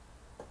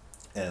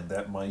 And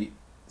that might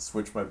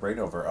switch my brain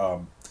over.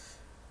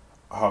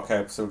 Hawkeye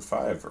Episode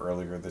 5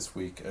 earlier this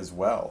week as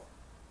well.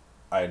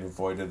 I had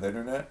avoided the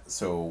internet,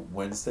 so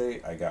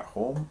Wednesday I got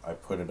home. I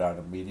put it on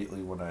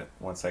immediately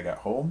once I got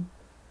home,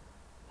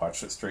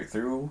 watched it straight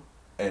through,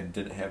 and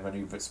didn't have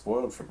any of it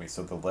spoiled for me.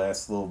 So the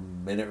last little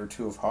minute or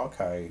two of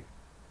Hawkeye,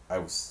 I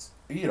was,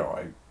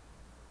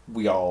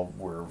 we all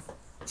were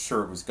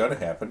sure it was going to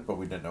happen, but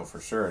we didn't know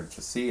for sure. And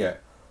to see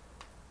it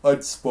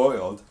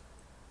unspoiled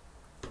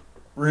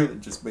really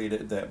just made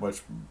it that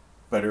much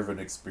better of an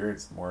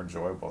experience, more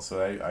enjoyable.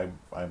 So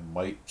I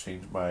might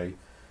change my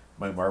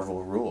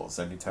Marvel rules.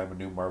 Anytime a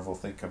new Marvel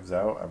thing comes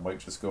out, I might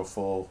just go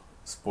full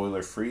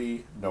spoiler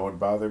free. No one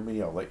bother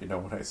me. I'll let you know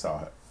when I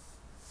saw it.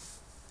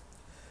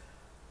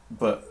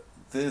 But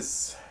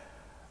this,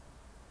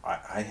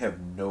 I have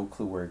no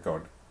clue where it's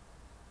going.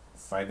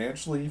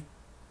 Financially,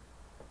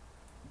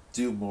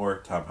 do more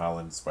Tom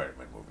Holland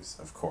Spider-Man movies,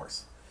 of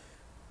course.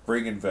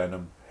 Bring in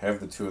Venom, have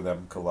the two of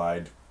them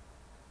collide.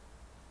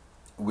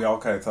 We all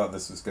kind of thought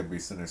this was going to be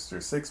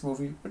Sinister Six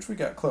movie, which we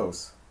got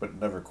close, but it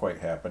never quite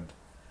happened.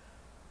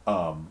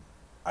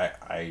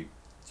 I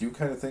do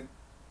kind of think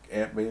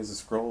Aunt May as a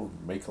Skrull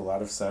would make a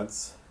lot of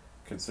sense,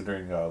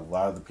 considering a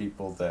lot of the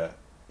people that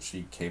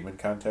she came in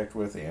contact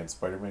with and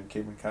Spider-Man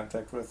came in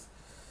contact with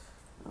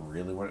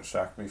really wouldn't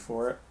shock me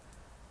for it.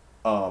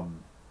 I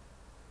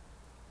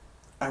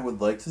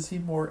would like to see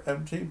more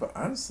MJ, but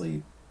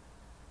honestly,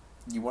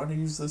 you want to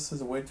use this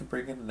as a way to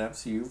bring in an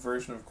MCU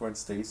version of Gwen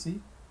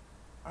Stacy?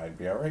 I'd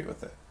be alright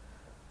with it.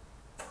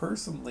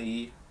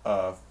 Personally,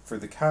 for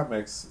the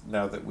comics,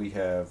 now that we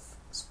have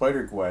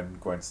Spider-Gwen,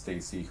 Gwen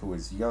Stacy, who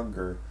is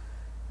younger,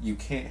 you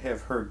can't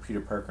have her and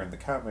Peter Parker in the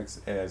comics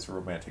as a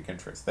romantic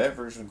interest. That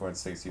version of Gwen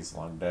Stacy is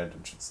long dead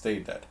and should stay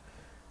dead.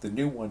 The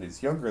new one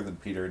is younger than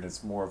Peter, and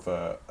it's more of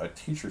a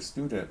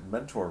teacher-student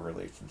mentor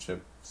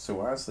relationship.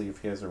 So honestly,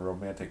 if he has a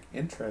romantic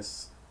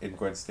interest in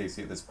Gwen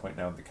Stacy at this point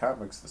now in the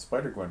comics, the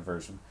Spider-Gwen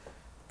version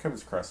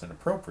comes across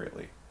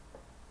inappropriately.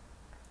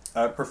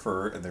 I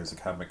prefer, and there's a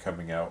comic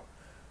coming out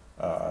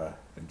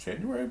in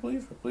January, I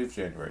believe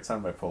January. It's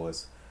on my pull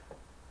list.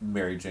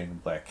 Mary Jane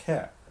and Black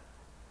Cat.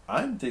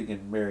 I'm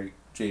digging Mary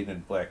Jane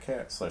and Black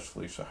Cat /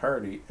 Felicia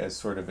Hardy as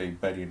sort of a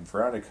Betty and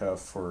Veronica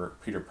for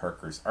Peter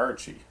Parker's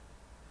Archie.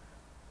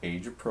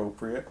 Age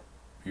appropriate,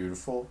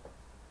 beautiful,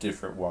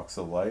 different walks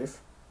of life.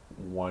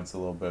 One's a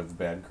little bit of a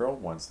bad girl,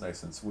 one's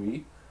nice and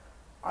sweet.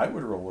 I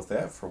would roll with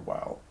that for a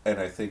while. And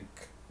I think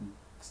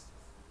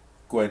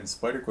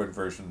Spider-Gwen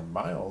version of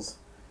Miles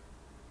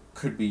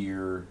could be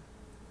your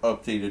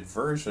updated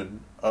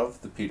version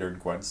of the Peter and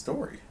Gwen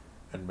story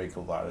and make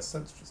a lot of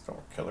sense. Just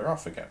don't kill her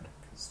off again,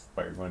 because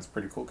Spider-Gwen's a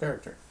pretty cool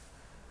character.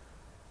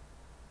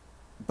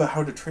 But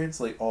how to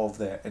translate all of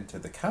that into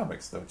the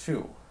comics, though,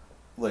 too.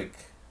 Like,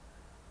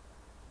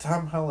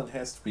 Tom Holland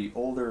has to be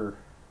older...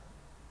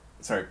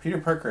 Sorry, Peter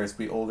Parker has to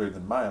be older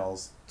than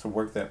Miles to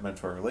work that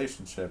mentor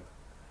relationship.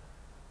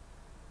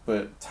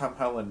 But Tom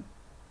Holland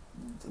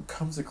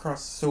comes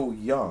across so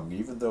young,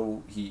 even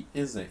though he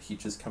isn't, he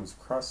just comes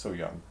across so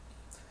young.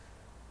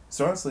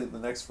 So honestly, in the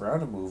next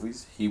round of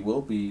movies, he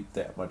will be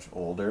that much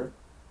older.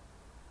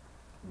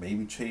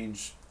 Maybe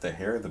change the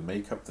hair, the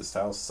makeup, the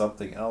style,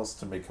 something else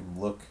to make him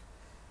look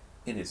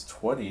in his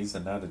 20s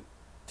and not a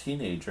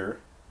teenager.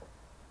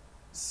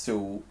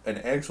 So an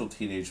actual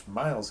teenage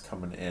Miles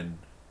coming in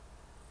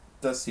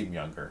does seem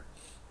younger.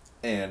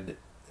 And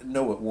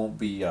no, it won't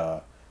be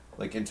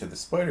like Into the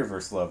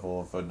Spider-Verse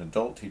level of an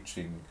adult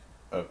teaching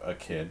a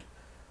kid,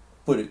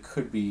 but it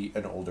could be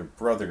an older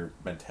brother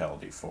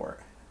mentality for it.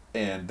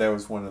 And that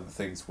was one of the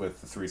things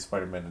with the three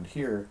Spider-Men in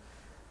here,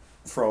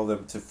 for all of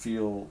them to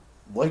feel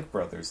like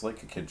brothers,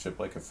 like a kinship,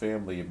 like a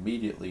family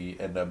immediately,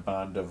 and a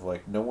bond of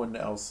like, no one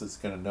else is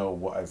going to know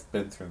what I've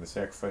been through and the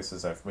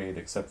sacrifices I've made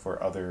except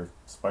for other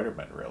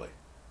Spider-Men, really.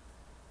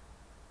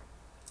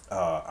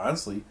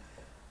 Honestly,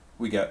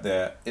 we got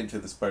that Into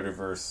the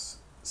Spider-Verse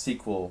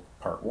sequel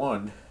part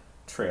 1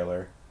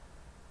 trailer.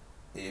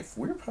 If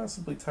we're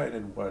possibly tied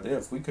in What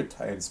If, we could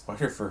tie in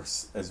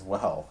Spider-Verse as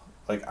well.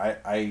 Like,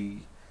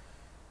 I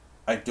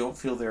don't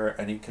feel there are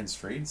any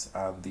constraints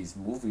on these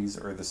movies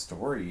or the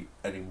story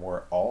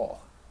anymore at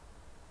all.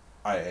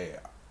 I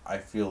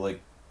feel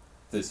like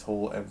this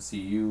whole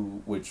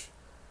MCU, which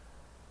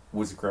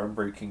was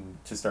groundbreaking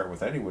to start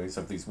with anyways,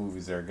 of these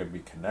movies that are going to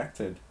be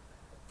connected,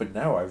 but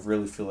now I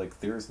really feel like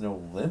there's no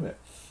limit.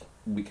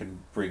 We can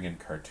bring in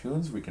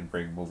cartoons, we can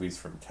bring movies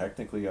from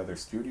technically other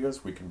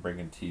studios, we can bring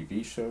in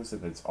TV shows,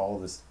 and it's all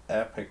this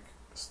epic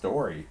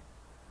story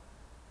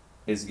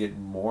is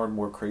getting more and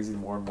more crazy,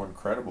 more and more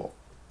incredible.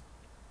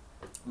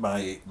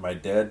 My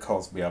dad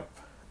calls me up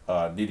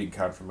needing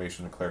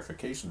confirmation and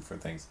clarification for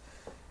things.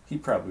 He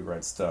probably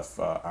read stuff,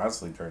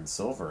 honestly, during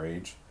Silver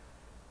Age,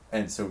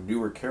 and so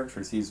newer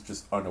characters he's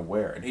just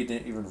unaware, and he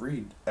didn't even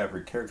read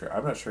every character.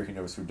 I'm not sure he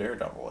knows who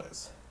Daredevil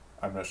is.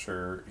 I'm not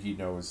sure he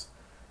knows,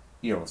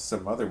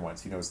 some other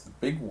ones. He knows the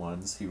big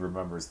ones, he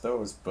remembers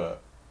those,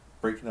 but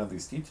breaking down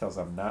these details,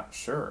 I'm not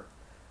sure.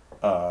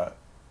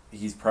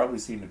 He's probably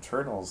seen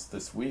Eternals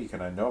this week,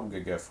 and I know I'm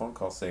going to get a phone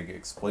call saying,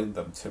 explain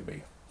them to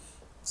me.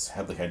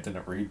 Sadly, I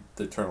didn't read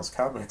the Eternals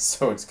comics,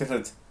 so it's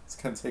gonna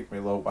take me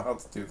a little while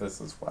to do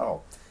this as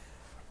well.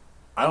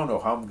 I don't know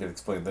how I'm going to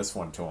explain this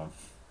one to him.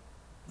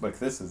 Like,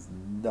 this is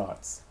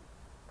nuts.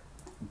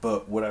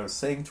 But what I was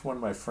saying to one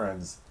of my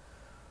friends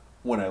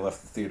when I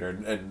left the theater,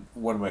 and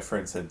one of my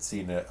friends had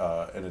seen it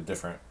in a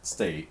different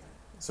state,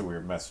 so we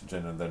were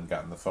messaging and then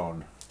got on the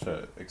phone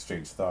to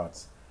exchange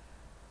thoughts.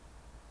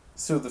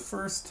 So the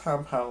first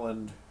Tom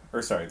Holland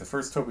or sorry, the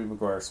first Tobey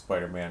Maguire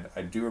Spider-Man,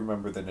 I do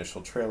remember the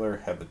initial trailer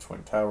had the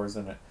Twin Towers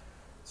in it.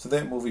 So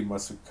that movie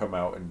must have come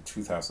out in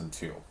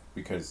 2002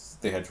 because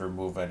they had to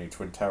remove any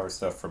Twin Tower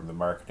stuff from the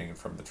marketing and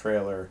from the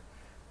trailer.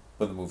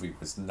 But the movie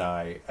was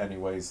nigh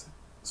anyways.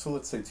 So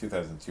let's say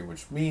 2002,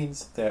 which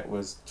means that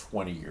was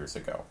 20 years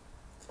ago.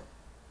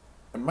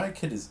 And my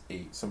kid is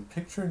 8, so I'm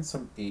picturing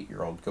some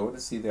 8-year-old going to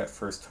see that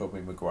first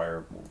Tobey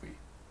Maguire movie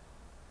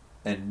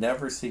and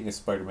never seeing a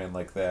Spider-Man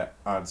like that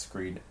on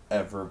screen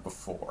ever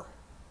before.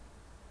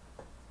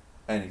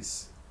 And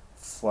he's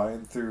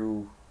flying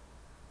through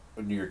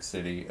New York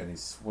City and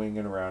he's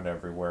swinging around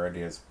everywhere and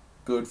he has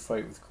a good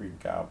fight with Green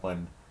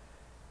Goblin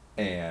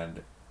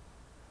and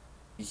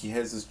he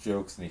has his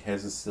jokes and he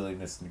has his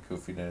silliness and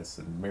goofiness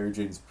and Mary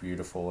Jane's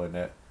beautiful in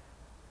it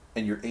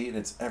and you're 8 and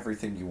it's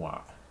everything you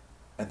want.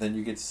 And then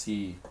you get to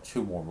see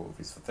 2 more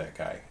movies with that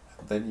guy.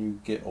 And then you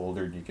get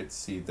older and you get to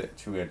see the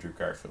 2 Andrew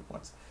Garfield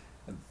ones.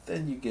 And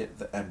then you get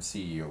the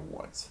MCU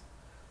ones.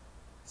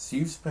 So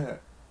you've spent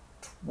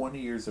 20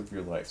 years of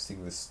your life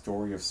seeing the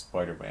story of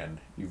Spider-Man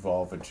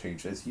evolve and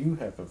change as you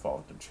have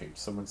evolved and changed.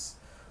 Someone's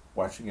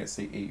watching it,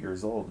 say, 8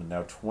 years old and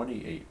now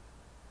 28.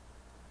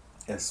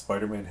 As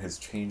Spider-Man has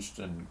changed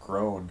and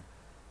grown,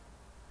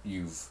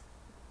 you've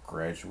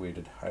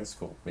graduated high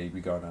school, maybe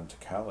gone on to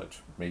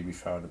college, maybe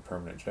found a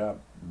permanent job,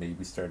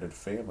 maybe started a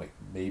family,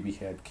 maybe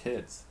had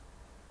kids.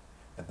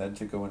 And then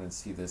to go in and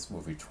see this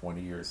movie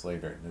 20 years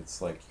later, and it's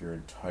like your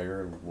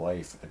entire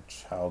life and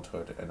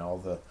childhood and all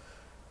the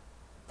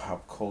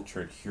pop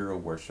culture and hero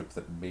worship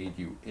that made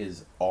you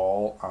is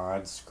all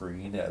on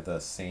screen at the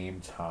same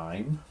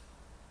time.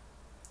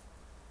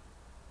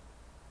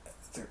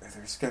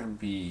 There's gonna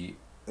be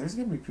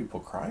people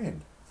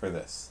crying for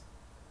this.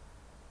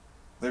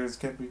 There's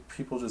gonna be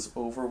people just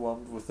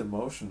overwhelmed with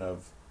emotion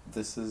of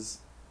this is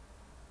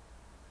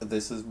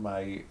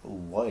my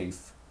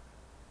life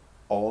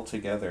all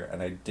together,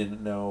 and I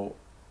didn't know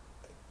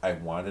I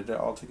wanted it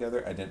all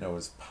together. I didn't know it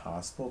was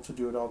possible to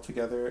do it all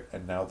together,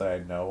 and now that I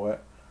know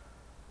it,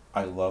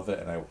 I love it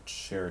and I will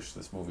cherish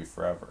this movie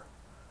forever.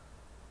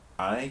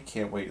 I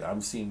can't wait.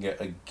 I'm seeing it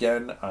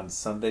again on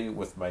Sunday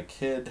with my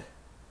kid,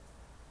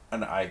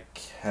 and I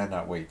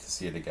cannot wait to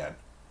see it again.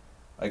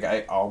 Like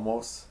I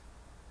almost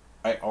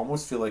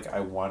feel like I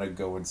want to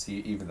go and see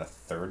it even a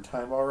third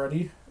time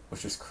already,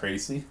 which is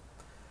crazy.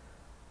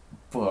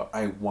 But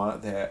I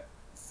want that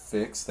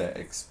fix, that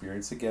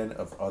experience again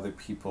of other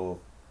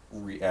people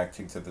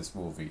reacting to this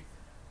movie.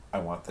 I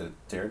want the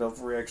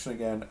Daredevil reaction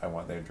again. I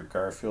want the Andrew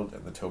Garfield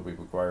and the Tobey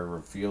Maguire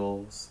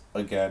reveals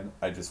again.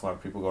 I just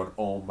want people going,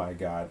 oh my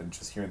god, and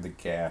just hearing the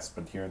gasp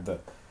and hearing the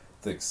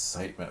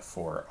excitement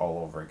for it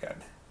all over again.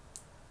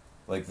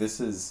 Like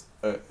this is,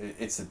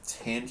 it's a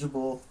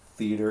tangible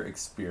theater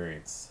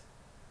experience.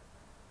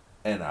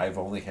 And I've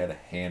only had a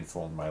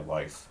handful in my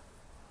life.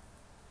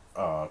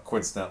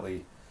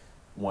 Coincidentally,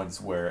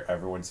 ones where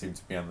everyone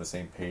seems to be on the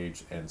same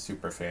page and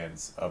super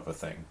fans of a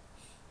thing,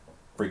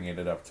 bringing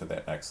it up to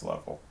that next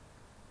level.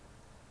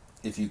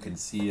 If you can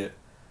see it,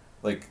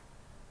 like,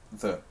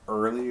 the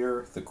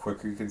earlier, the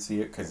quicker you can see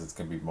it, because it's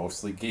going to be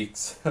mostly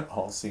geeks,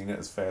 all seeing it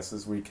as fast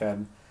as we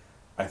can,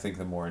 I think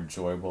the more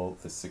enjoyable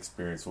this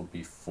experience will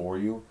be for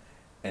you.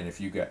 And if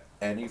you got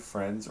any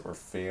friends or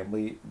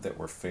family that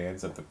were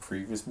fans of the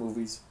previous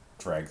movies,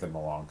 drag them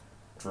along.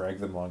 Drag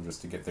them along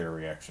just to get their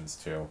reactions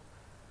too.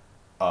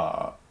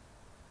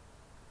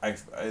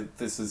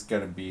 This is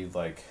going to be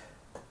like,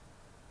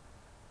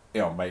 you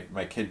know,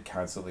 my kid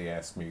constantly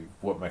asks me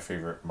what my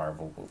favorite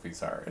Marvel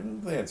movies are,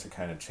 and the answer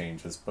kind of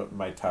changes, but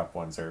my top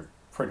ones are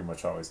pretty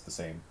much always the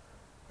same.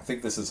 I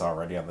think this is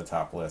already on the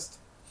top list,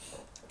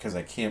 because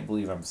I can't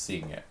believe I'm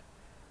seeing it.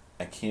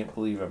 I can't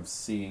believe I'm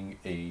seeing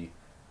a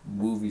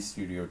movie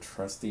studio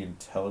trust the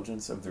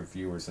intelligence of their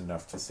viewers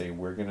enough to say,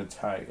 we're going to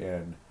tie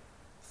in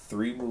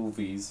 3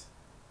 movie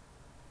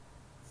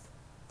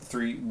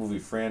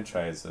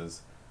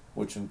franchises,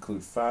 which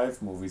include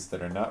 5 movies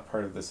that are not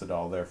part of this at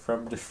all. They're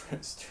from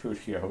different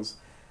studios.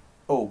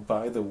 Oh,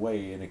 by the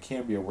way, in a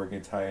cameo, we're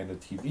going to tie in a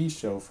TV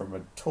show from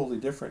a totally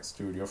different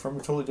studio, from a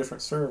totally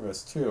different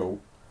service, too.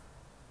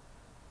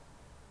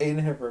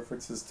 And have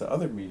references to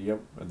other media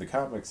and the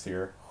comics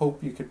here.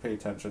 Hope you can pay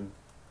attention.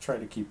 Try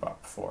to keep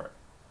up for it.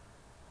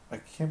 I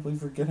can't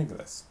believe we're getting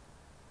this.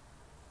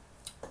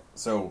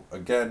 So,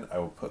 again, I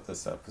will put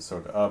this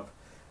episode up.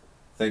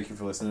 Thank you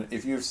for listening.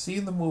 If you have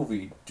seen the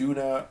movie, do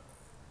not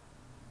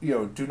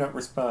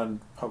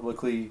respond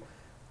publicly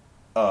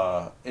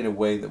in a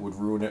way that would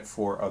ruin it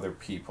for other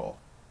people.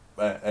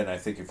 And I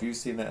think if you've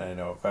seen it, and I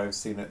know if I've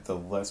seen it, the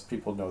less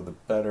people know, the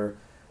better.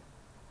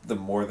 The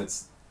more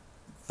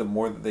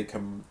that they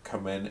come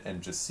in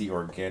and just see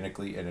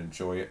organically and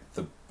enjoy it,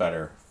 the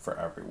better for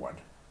everyone.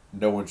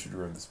 No one should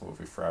ruin this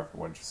movie for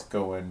everyone. Just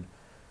go in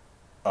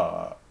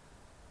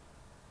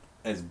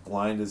as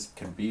blind as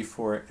can be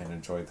for it and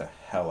enjoy the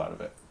hell out of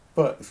it.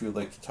 But if you'd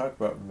like to talk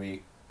about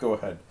me, go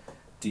ahead.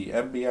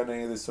 DM me on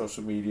any of the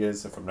social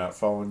medias if I'm not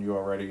following you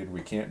already and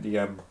we can't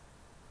DM.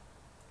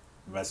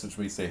 Message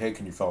me, say, hey,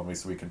 can you follow me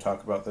so we can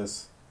talk about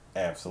this?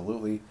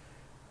 Absolutely.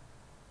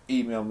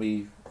 email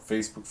me,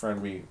 Facebook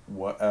friend me,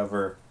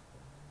 whatever,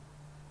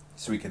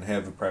 so we can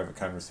have a private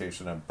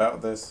conversation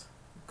about this,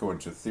 go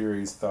into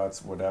theories,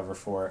 thoughts, whatever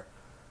for it.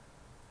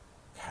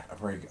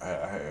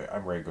 God,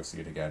 I'm ready to go see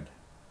it again.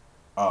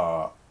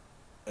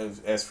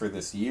 As for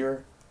this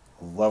year,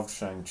 loved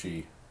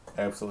Shang-Chi.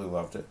 Absolutely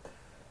loved it.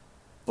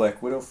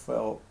 Black Widow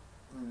felt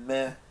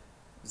meh. It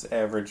was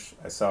average.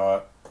 I saw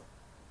it.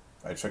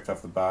 I checked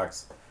off the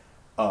box.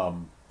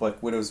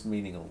 Black Widow's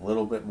meaning a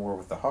little bit more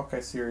with the Hawkeye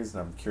series,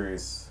 and I'm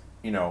curious,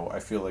 I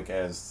feel like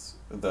as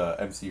the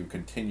MCU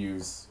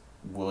continues,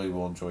 Willie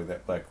will enjoy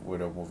that Black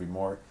Widow movie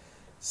more.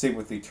 Same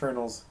with the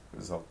Eternals. It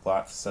was a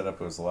lot set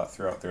up. It was a lot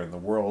throughout there in the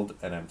world,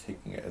 and I'm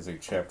taking it as a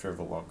chapter of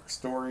a longer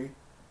story.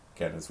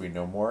 Again, as we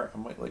know more, I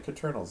might like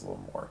Eternals a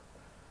little more.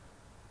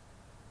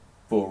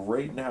 But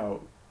right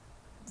now,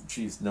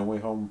 No Way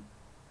Home,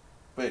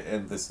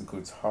 and this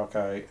includes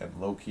Hawkeye and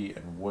Loki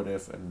and What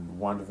If and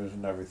WandaVision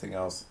and everything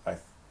else,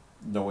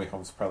 No Way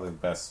Home's probably the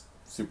best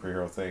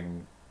superhero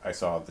thing I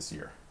saw this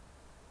year.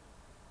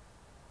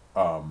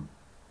 I'm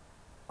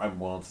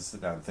willing to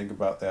sit down and think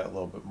about that a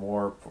little bit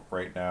more, but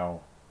right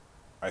now,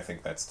 I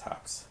think that's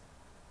tops.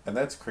 And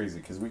that's crazy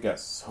because we got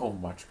so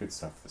much good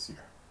stuff this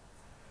year.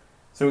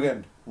 So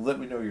again, let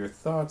me know your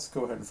thoughts.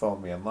 Go ahead and follow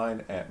me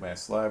online at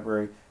Mass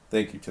Library.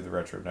 Thank you to the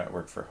Retro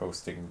Network for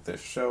hosting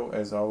this show,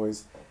 as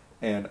always.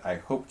 And I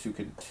hope to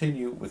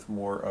continue with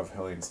more of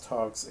Hellions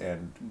Talks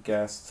and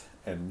guests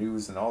and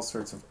news and all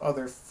sorts of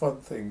other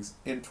fun things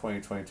in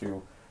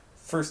 2022.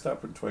 First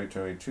up in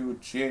 2022,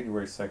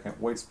 January 2nd,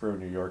 Whitesboro,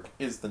 New York,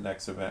 is the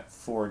next event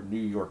for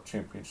New York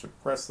Championship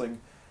Wrestling.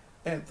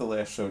 At the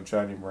last show,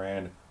 Johnny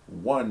Moran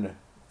won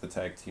the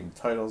tag team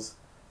titles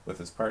with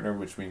his partner,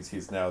 which means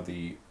he's now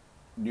the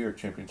New York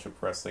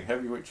Championship Wrestling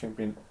Heavyweight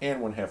Champion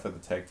and one half of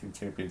the tag team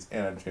champions.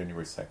 And on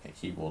January 2nd,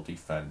 he will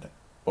defend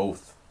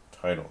both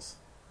titles.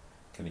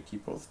 Can he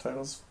keep both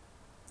titles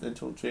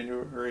until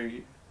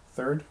January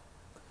 3rd?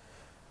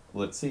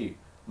 Let's see.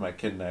 My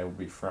kid and I will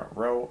be front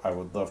row. I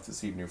would love to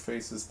see new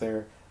faces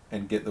there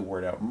and get the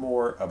word out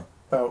more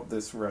about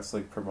this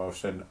wrestling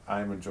promotion.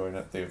 I'm enjoying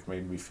it. They've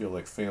made me feel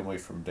like family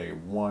from day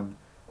one.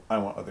 I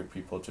want other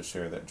people to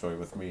share that joy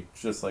with me,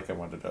 just like I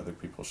wanted other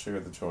people to share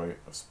the joy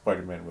of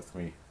Spider-Man with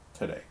me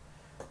today.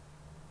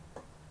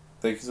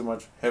 Thank you so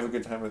much. Have a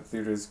good time at the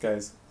theaters,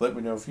 guys. Let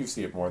me know if you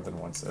see it more than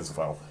once as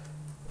well.